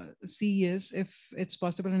to see is, if it's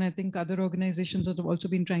possible, and I think other organizations have also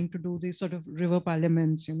been trying to do these sort of river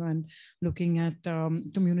parliaments, and looking at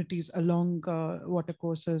communities along water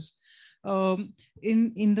courses.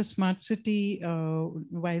 In the smart city,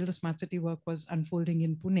 while the smart city work was unfolding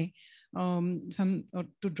in Pune,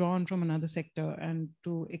 to draw on from another sector and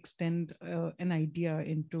to extend an idea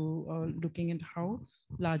into looking at how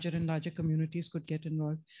larger and larger communities could get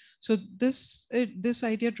involved. So this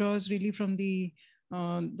idea draws really from the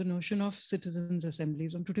notion of citizens'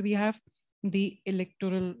 assemblies. And today we have the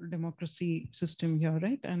electoral democracy system here,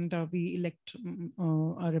 right? And we elect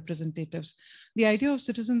our representatives. The idea of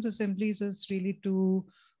citizens' assemblies is really to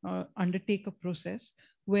undertake a process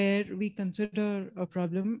where we consider a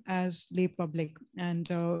problem as lay public, and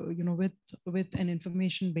with an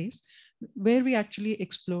information base where we actually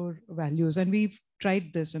explore values. And we've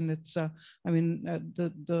tried this, and it's the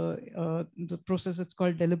process, it's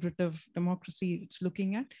called deliberative democracy. It's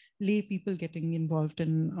looking at lay people getting involved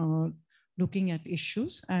in looking at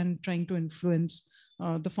issues and trying to influence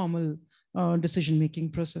the formal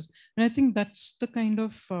decision-making process. And I think that's the kind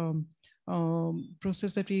of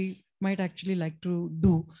process that we might actually like to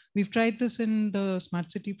do. We've tried this in the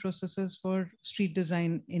smart city processes for street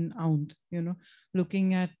design in Aund,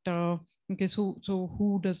 looking at, okay, so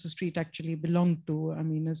who does the street actually belong to? I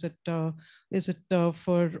mean, is it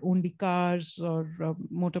for only cars or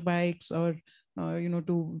motorbikes, or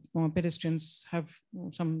do pedestrians have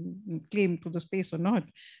some claim to the space or not?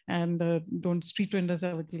 And don't street vendors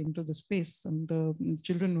have a claim to the space, and the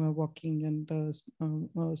children who are walking, and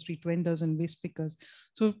the street vendors and waste pickers.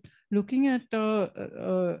 So looking at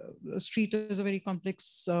a street as a very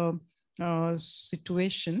complex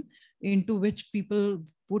situation into which people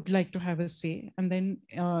would like to have a say, and then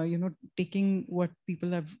taking what people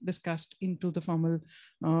have discussed into the formal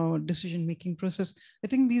decision-making process. I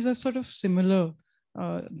think these are sort of similar.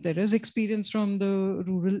 There is experience from the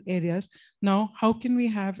rural areas. Now, how can we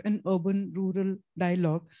have an urban-rural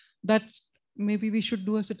dialogue? That's maybe we should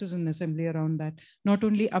do a citizen assembly around that, not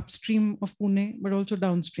only upstream of Pune, but also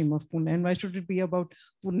downstream of Pune. And why should it be about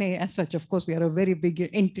Pune as such? Of course, we are a very big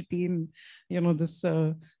entity in this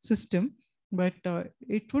system, but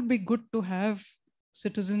it would be good to have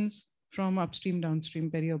citizens from upstream,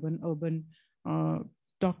 downstream, peri-urban, urban,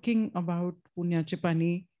 talking about Punyache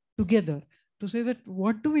Paani together, to say that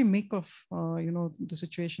what do we make of the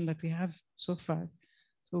situation that we have so far.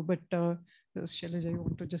 So, but Shailaja, you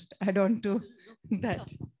want to just add on to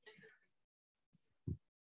that?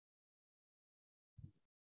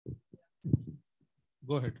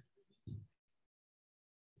 Go ahead.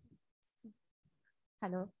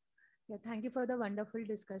 Hello. Yeah, thank you for the wonderful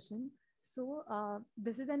discussion. So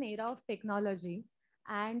this is an era of technology,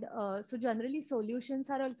 and so generally solutions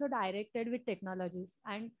are also directed with technologies,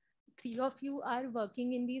 and three of you are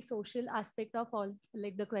working in the social aspect of all,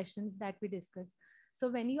 like the questions that we discussed. So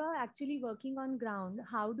when you are actually working on ground,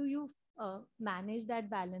 how do you manage that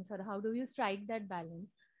balance, or how do you strike that balance?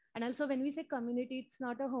 And also when we say community, it's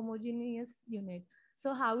not a homogeneous unit.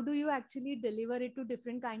 So how do you actually deliver it to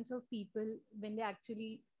different kinds of people when they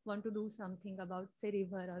actually want to do something about, say,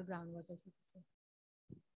 river or groundwater?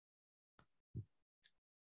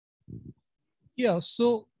 Yeah,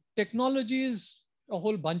 so technology is a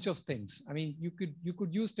whole bunch of things. I mean, you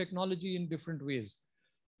could use technology in different ways.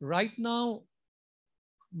 Right now,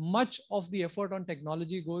 much of the effort on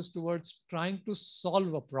technology goes towards trying to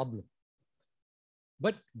solve a problem.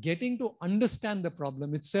 But getting to understand the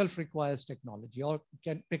problem itself requires technology, or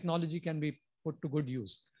technology can be put to good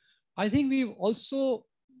use. I think we've also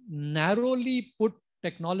narrowly put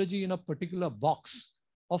technology in a particular box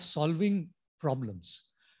of solving problems.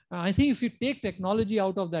 I think if you take technology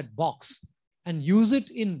out of that box and use it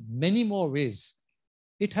in many more ways,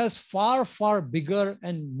 it has far, far bigger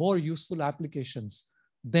and more useful applications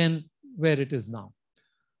than where it is now.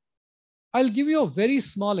 I'll give you a very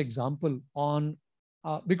small example on,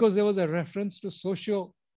 because there was a reference to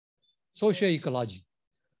socio-ecology.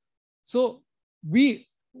 So we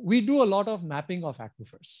do a lot of mapping of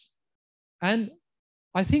aquifers. And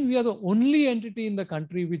I think we are the only entity in the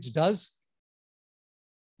country which does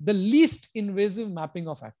the least invasive mapping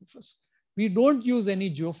of aquifers. We don't use any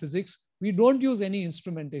geophysics. We don't use any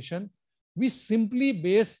instrumentation. We simply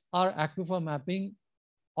base our aquifer mapping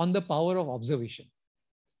on the power of observation.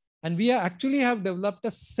 And we actually have developed a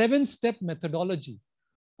 7-step methodology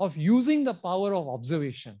of using the power of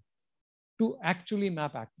observation to actually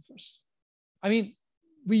map aquifers. I mean,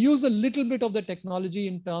 we use a little bit of the technology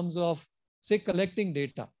in terms of, say, collecting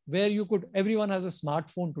data, where everyone has a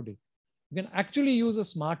smartphone today. You can actually use a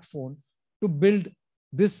smartphone to build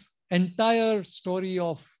this entire story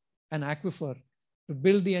of an aquifer, to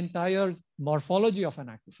build the entire morphology of an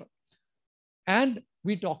aquifer. And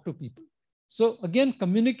we talk to people. So again,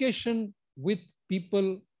 communication with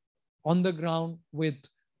people on the ground, with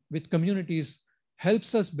communities,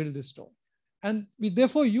 helps us build this story. And we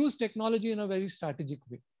therefore use technology in a very strategic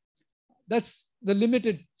way. That's the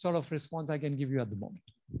limited sort of response I can give you at the moment.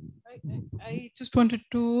 I just wanted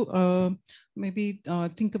to maybe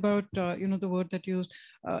think about, the word that you used.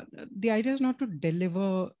 The idea is not to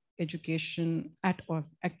deliver education at all,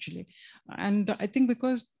 actually. And I think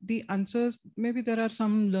because the answers, maybe there are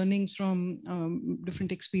some learnings from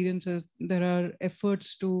different experiences. There are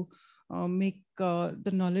efforts to make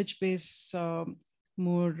the knowledge base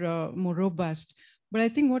more robust. But I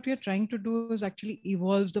think what we are trying to do is actually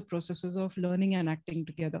evolve the processes of learning and acting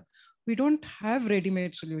together. We don't have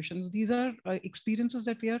ready-made solutions. These are experiences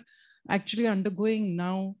that we are actually undergoing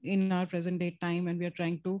now in our present day time, and we are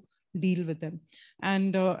trying to deal with them.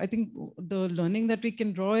 And I think the learning that we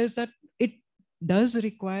can draw is that it does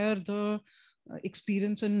require the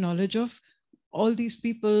experience and knowledge of all these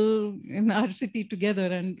people in our city together,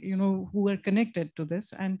 and who are connected to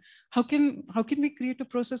this. And how can we create a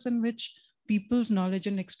process in which people's knowledge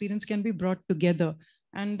and experience can be brought together?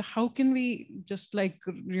 And how can we, just like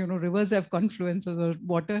rivers have confluences or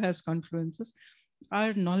water has confluences,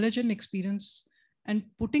 our knowledge and experience, and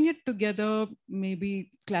putting it together,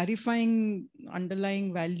 maybe clarifying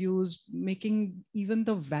underlying values, making even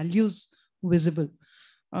the values visible.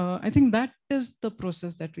 I think that is the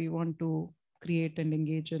process that we want to create and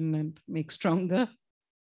engage in and make stronger.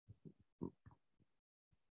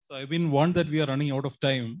 So I've been warned that we are running out of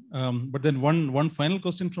time. But then one final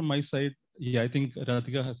question from my side. Yeah, I think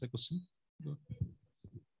Radhika has a question.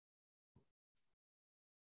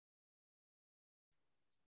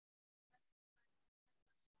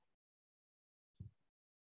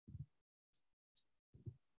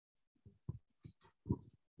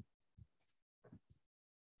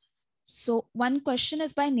 So one question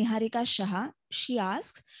is by Niharika Shah. She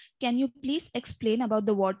asks, can you please explain about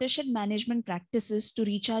the watershed management practices to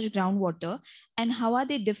recharge groundwater, and how are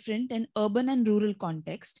they different in urban and rural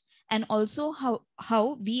context? And also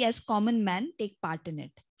how we as common man take part in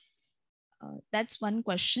it. That's one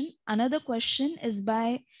question. Another question is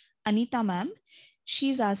by Anita ma'am.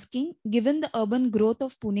 She's asking, given the urban growth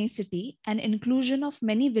of Pune city and inclusion of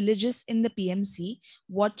many villages in the PMC,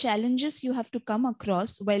 what challenges you have to come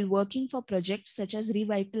across while working for projects such as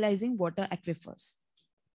revitalizing water aquifers?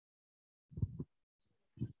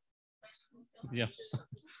 Yeah.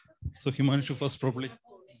 So Himanshu first, probably.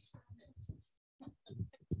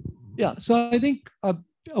 Yeah, so I think a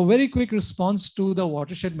very quick response to the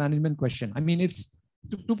watershed management question. I mean, it's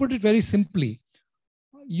to put it very simply,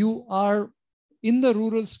 you are in the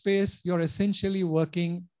rural space, you're essentially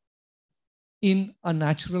working in a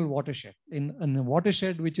natural watershed, in a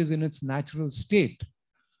watershed which is in its natural state,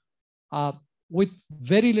 with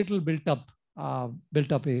very little built up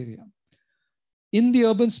area. In the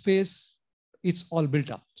urban space, it's all built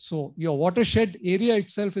up. So your watershed area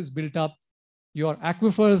itself is built up. Your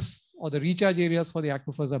aquifers or the recharge areas for the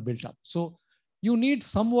aquifers are built up. So you need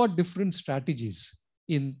somewhat different strategies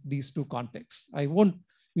in these two contexts.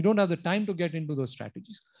 We don't have the time to get into those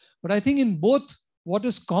strategies. But I think in both, what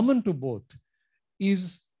is common to both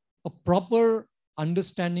is a proper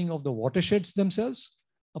understanding of the watersheds themselves,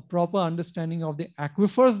 a proper understanding of the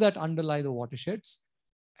aquifers that underlie the watersheds,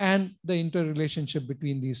 and the interrelationship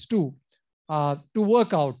between these two to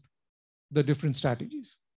work out the different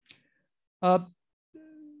strategies.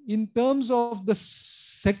 in terms of the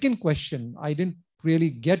second question, I didn't really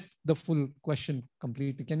get the full question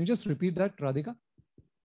completely. Can you just repeat that, Radhika?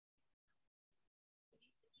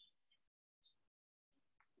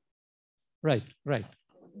 Right, right.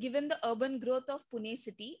 Given the urban growth of Pune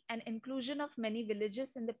city and inclusion of many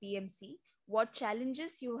villages in the PMC, what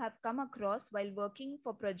challenges you have come across while working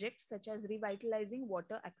for projects such as revitalizing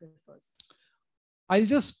water aquifers? I'll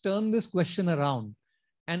just turn this question around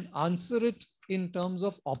and answer it in terms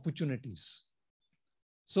of opportunities.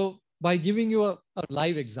 So by giving you a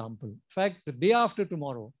live example, in fact, the day after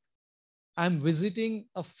tomorrow, I'm visiting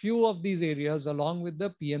a few of these areas along with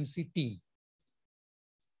the PMC team.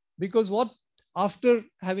 Because after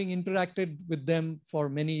having interacted with them for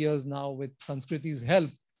many years now with Sanskriti's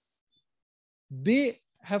help, they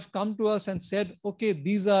have come to us and said, okay,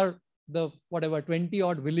 these are the 20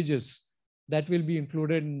 odd villages that will be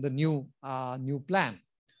included in the new plan.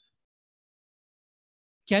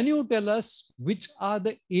 Can you tell us which are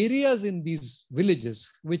the areas in these villages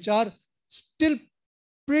which are still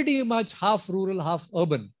pretty much half rural, half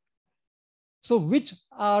urban? So which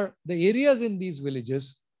are the areas in these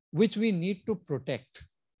villages which we need to protect?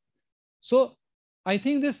 So I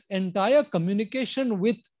think this entire communication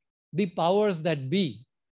with the powers that be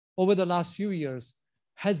over the last few years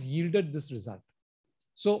has yielded this result.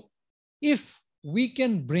 So if we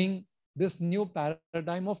can bring this new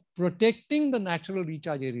paradigm of protecting the natural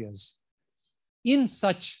recharge areas in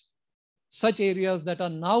such areas that are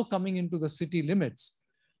now coming into the city limits,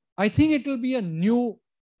 I think it will be a new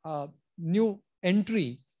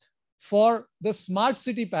entry for the smart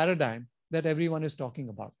city paradigm that everyone is talking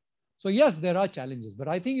about. So yes, there are challenges, but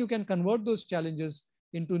I think you can convert those challenges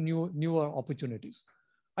into newer opportunities.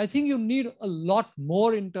 I think you need a lot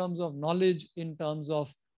more in terms of knowledge, in terms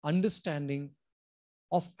of understanding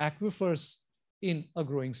of aquifers in a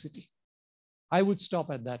growing city. I would stop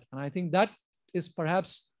at that. And I think that is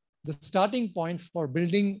perhaps the starting point for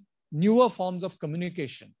building newer forms of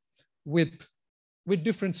communication with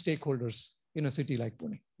different stakeholders in a city like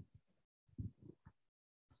Pune.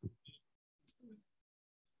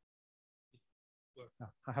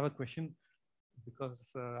 I have a question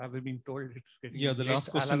because I've been told it's getting the late. last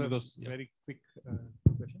question. I'll have because, very quick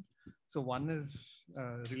questions. So one is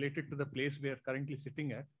related to the place we are currently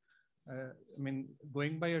sitting at. I mean,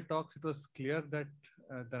 going by your talks, it was clear that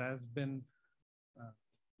there has been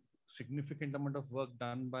significant amount of work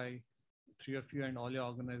done by three of you and all your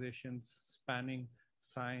organizations spanning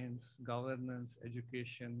science, governance,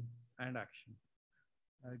 education, and action.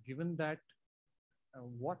 Given that,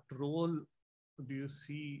 what role do you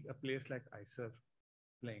see a place like IISER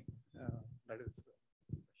playing? That is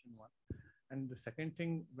question one. And the second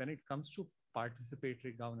thing, when it comes to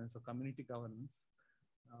participatory governance or community governance,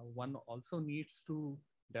 one also needs to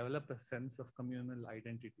develop a sense of communal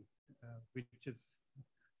identity, which is,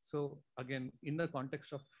 so again, in the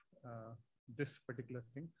context of this particular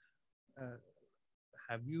thing,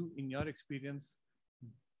 have you, in your experience,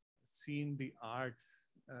 seen the arts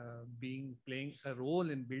playing a role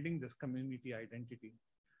in building this community identity?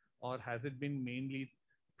 Or has it been mainly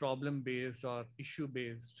problem-based or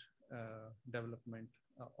issue-based development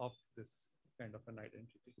of this kind of an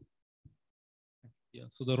identity? Yeah,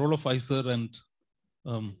 so the role of IISER and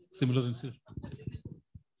similar institutions.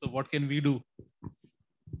 So what can we do?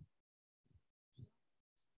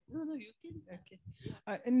 No, you can. Okay.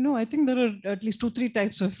 No, I think there are at least 2-3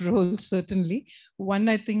 types of roles, certainly. One,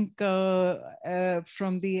 I think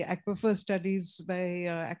from the aquifer studies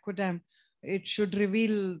by ACWADAM, it should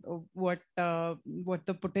reveal what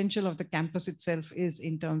the potential of the campus itself is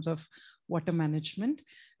in terms of water management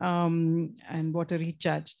and water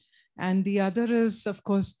recharge. And the other is, of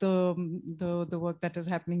course, the work that is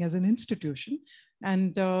happening as an institution,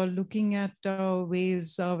 and looking at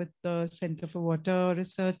ways with the Center for Water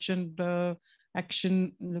Research and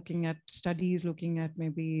Action, looking at studies, looking at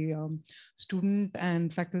maybe student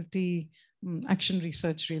and faculty action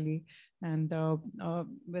research, really, and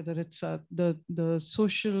whether it's the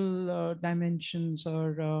social dimensions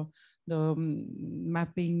or the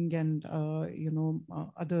mapping and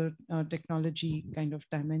other technology kind of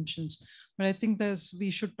dimensions. But I think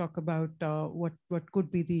we should talk about what could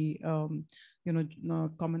be the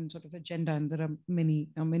common sort of agenda, and there are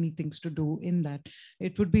many things to do in that.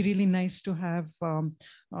 It would be really nice to have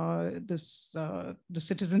the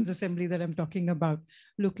citizens assembly that I'm talking about,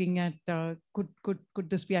 looking at could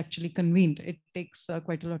this be actually convened. It takes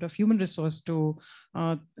quite a lot of human resource to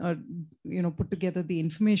put together the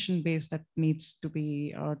information base that needs to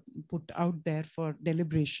be put out there for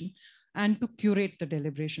deliberation, and to curate the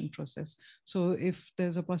deliberation process. So if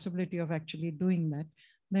there's a possibility of actually doing that,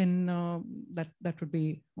 then that would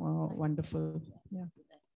be wonderful. Yeah.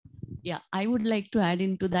 Yeah, I would like to add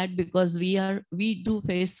into that, because we do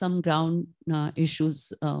face some ground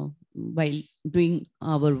issues while doing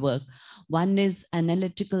our work. One is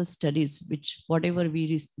analytical studies, which whatever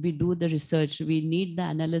we do the research, we need the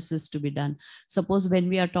analysis to be done. Suppose when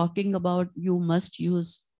we are talking about you must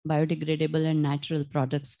use biodegradable and natural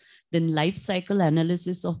products, then life cycle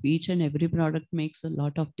analysis of each and every product makes a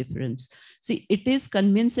lot of difference. See, it is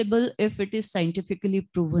convincible if it is scientifically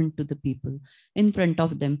proven to the people in front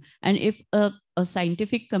of them. And if a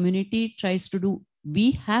scientific community tries to do,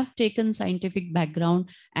 we have taken scientific background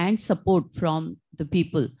and support from the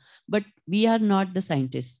people, but we are not the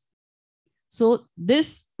scientists. So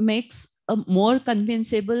this makes a more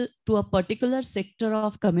convincible to a particular sector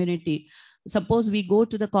of community. Suppose we go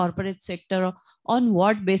to the corporate sector, on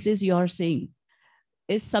what basis you are saying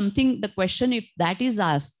is something, the question, if that is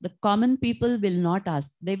asked, the common people will not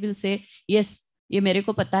ask. They will say, yes, ये मेरे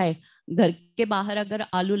को पता है, घर के बाहर अगर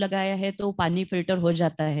आलू लगाया है तो पानी फिल्टर हो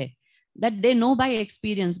जाता है. That they know by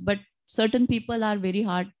experience, but certain people are very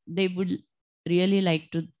hard. They would really like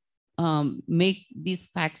to make these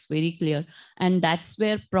facts very clear. And that's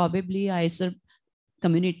where probably IISER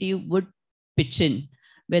community would pitch in,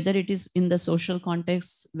 whether it is in the social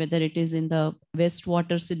context, whether it is in the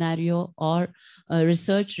wastewater scenario, or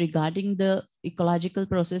research regarding the ecological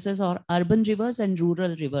processes, or urban rivers and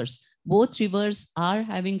rural rivers. Both rivers are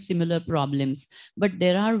having similar problems, but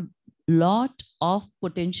there are lot of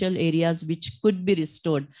potential areas which could be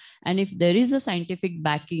restored. And if there is a scientific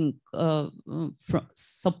backing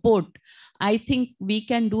support, I think we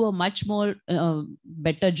can do a much more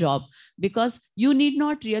better job, because you need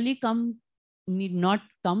not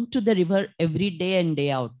come to the river every day and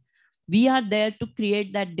day out. We are there to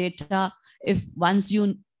create that data. If once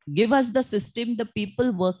you give us the system, the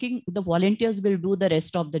people working, the volunteers will do the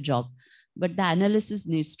rest of the job. But the analysis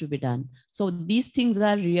needs to be done. So these things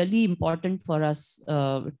are really important for us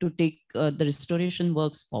to take the restoration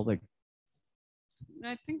works forward.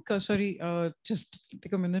 I think, just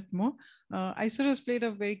take a minute more. IISER has played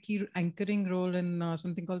a very key anchoring role in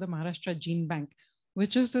something called the Maharashtra Gene Bank,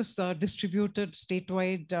 which is this distributed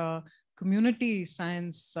statewide community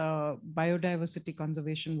science biodiversity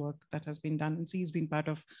conservation work that has been done. And he's been part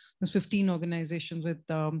of 15 organizations with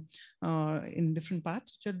in different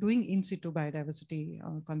parts, which are doing in situ biodiversity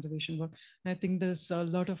conservation work. And I think there's a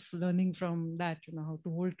lot of learning from that, how to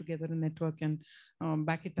hold together a network and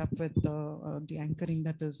back it up with the anchoring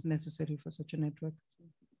that is necessary for such a network.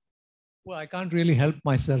 Well, I can't really help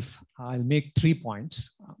myself. I'll make 3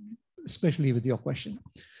 points, especially with your question.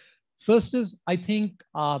 First is, I think,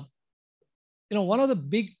 one of the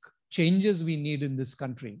big changes we need in this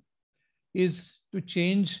country is to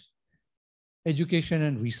change education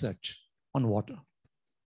and research on water.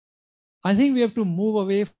 I think we have to move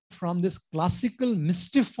away from this classical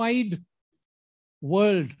mystified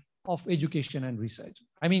world of education and research.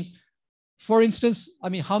 I mean, for instance,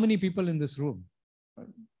 how many people in this room?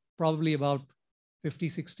 Probably about 50,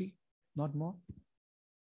 60, not more.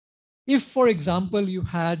 If, for example, you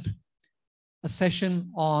had a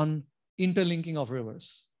session on interlinking of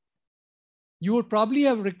rivers, you would probably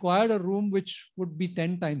have required a room which would be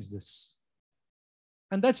 10 times this.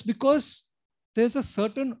 And that's because there's a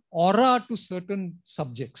certain aura to certain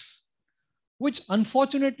subjects, which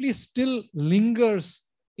unfortunately still lingers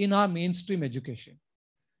in our mainstream education.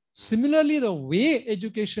 Similarly, the way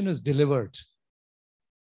education is delivered,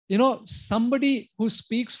 somebody who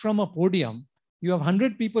speaks from a podium, you have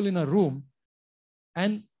 100 people in a room,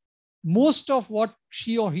 and most of what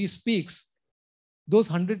she or he speaks, those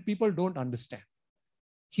 100 people don't understand.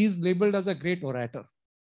 He's labeled as a great orator.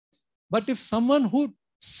 But if someone who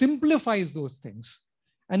simplifies those things,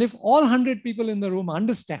 and if all 100 people in the room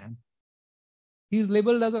understand, he's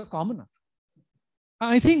labeled as a commoner.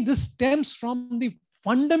 I think this stems from the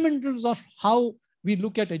fundamentals of how we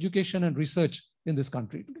look at education and research in this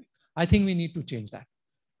country today. I think we need to change that.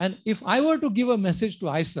 And if I were to give a message to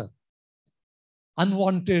IISER,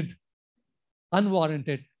 unwanted,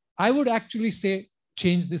 unwarranted, I would actually say,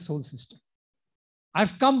 change this whole system.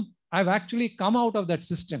 I've actually come out of that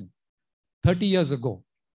system 30 years ago,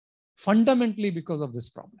 fundamentally because of this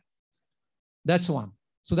problem. That's one.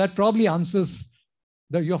 So that probably answers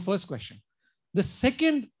your first question. The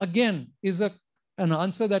second, again, is an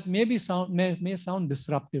answer that may sound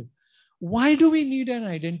disruptive. Why do we need an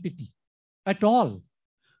identity at all?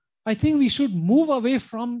 I think we should move away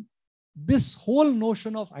from this whole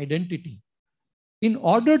notion of identity in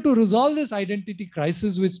order to resolve this identity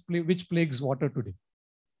crisis which plagues water today.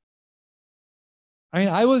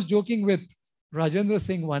 I was joking with Rajendra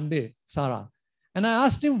Singh one day, Sara, And I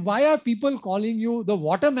asked him, why are people calling you the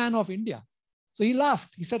waterman of India? So he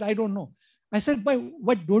laughed. He said, I don't know. I said,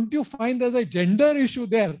 but don't you find there's a gender issue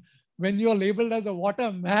there when you're labeled as a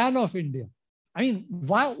waterman of India? I mean,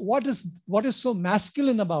 what is so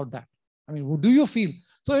masculine about that? I mean, do you feel?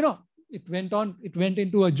 So, it went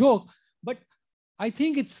into a joke, but I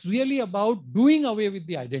think it's really about doing away with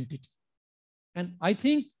the identity. And I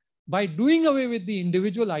think by doing away with the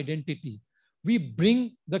individual identity, we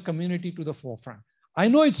bring the community to the forefront. I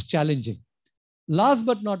know it's challenging. Last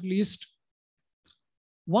but not least,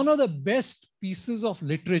 one of the best pieces of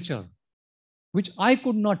literature, which I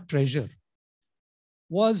could not treasure,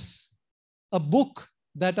 was a book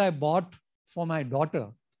that I bought for my daughter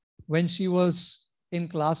when she was in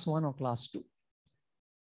class 1 or class 2.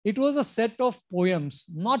 It was a set of poems,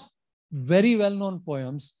 not very well-known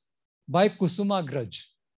poems, by Kusuma Grudge.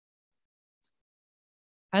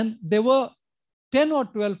 And there were 10 or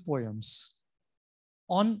 12 poems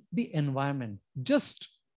on the environment, just,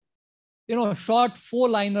 short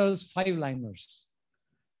 4-liners, 5-liners.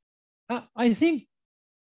 I think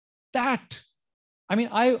that,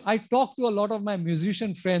 I talk to a lot of my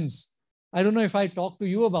musician friends. I don't know if I talked to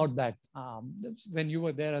you about that when you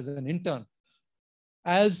were there as an intern.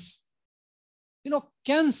 As,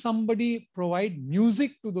 can somebody provide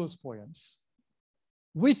music to those poems,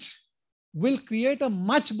 which will create a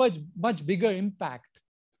much bigger impact?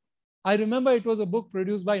 I remember it was a book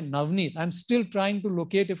produced by Navneet. I'm still trying to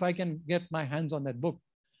locate if I can get my hands on that book.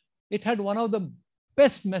 It had one of the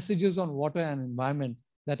best messages on water and environment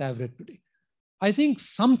that I've read today. I think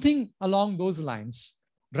something along those lines,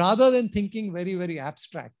 rather than thinking very, very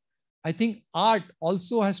abstract, I think art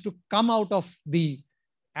also has to come out of the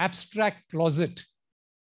abstract closet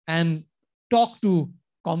and talk to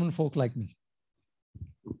common folk like me.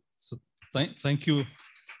 So thank you.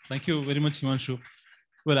 Thank you very much, Himanshu.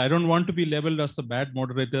 Well, I don't want to be labeled as a bad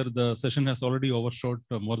moderator. The session has already overshot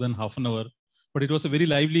more than half an hour, but it was a very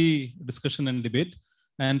lively discussion and debate.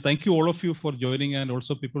 And thank you all of you for joining, and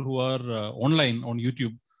also people who are online on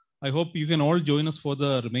YouTube. I hope you can all join us for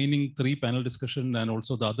the remaining 3 panel discussion and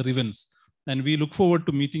also the other events. And we look forward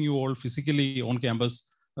to meeting you all physically on campus.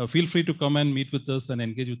 Feel free to come and meet with us and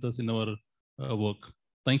engage with us in our work.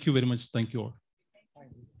 Thank you very much. Thank you all.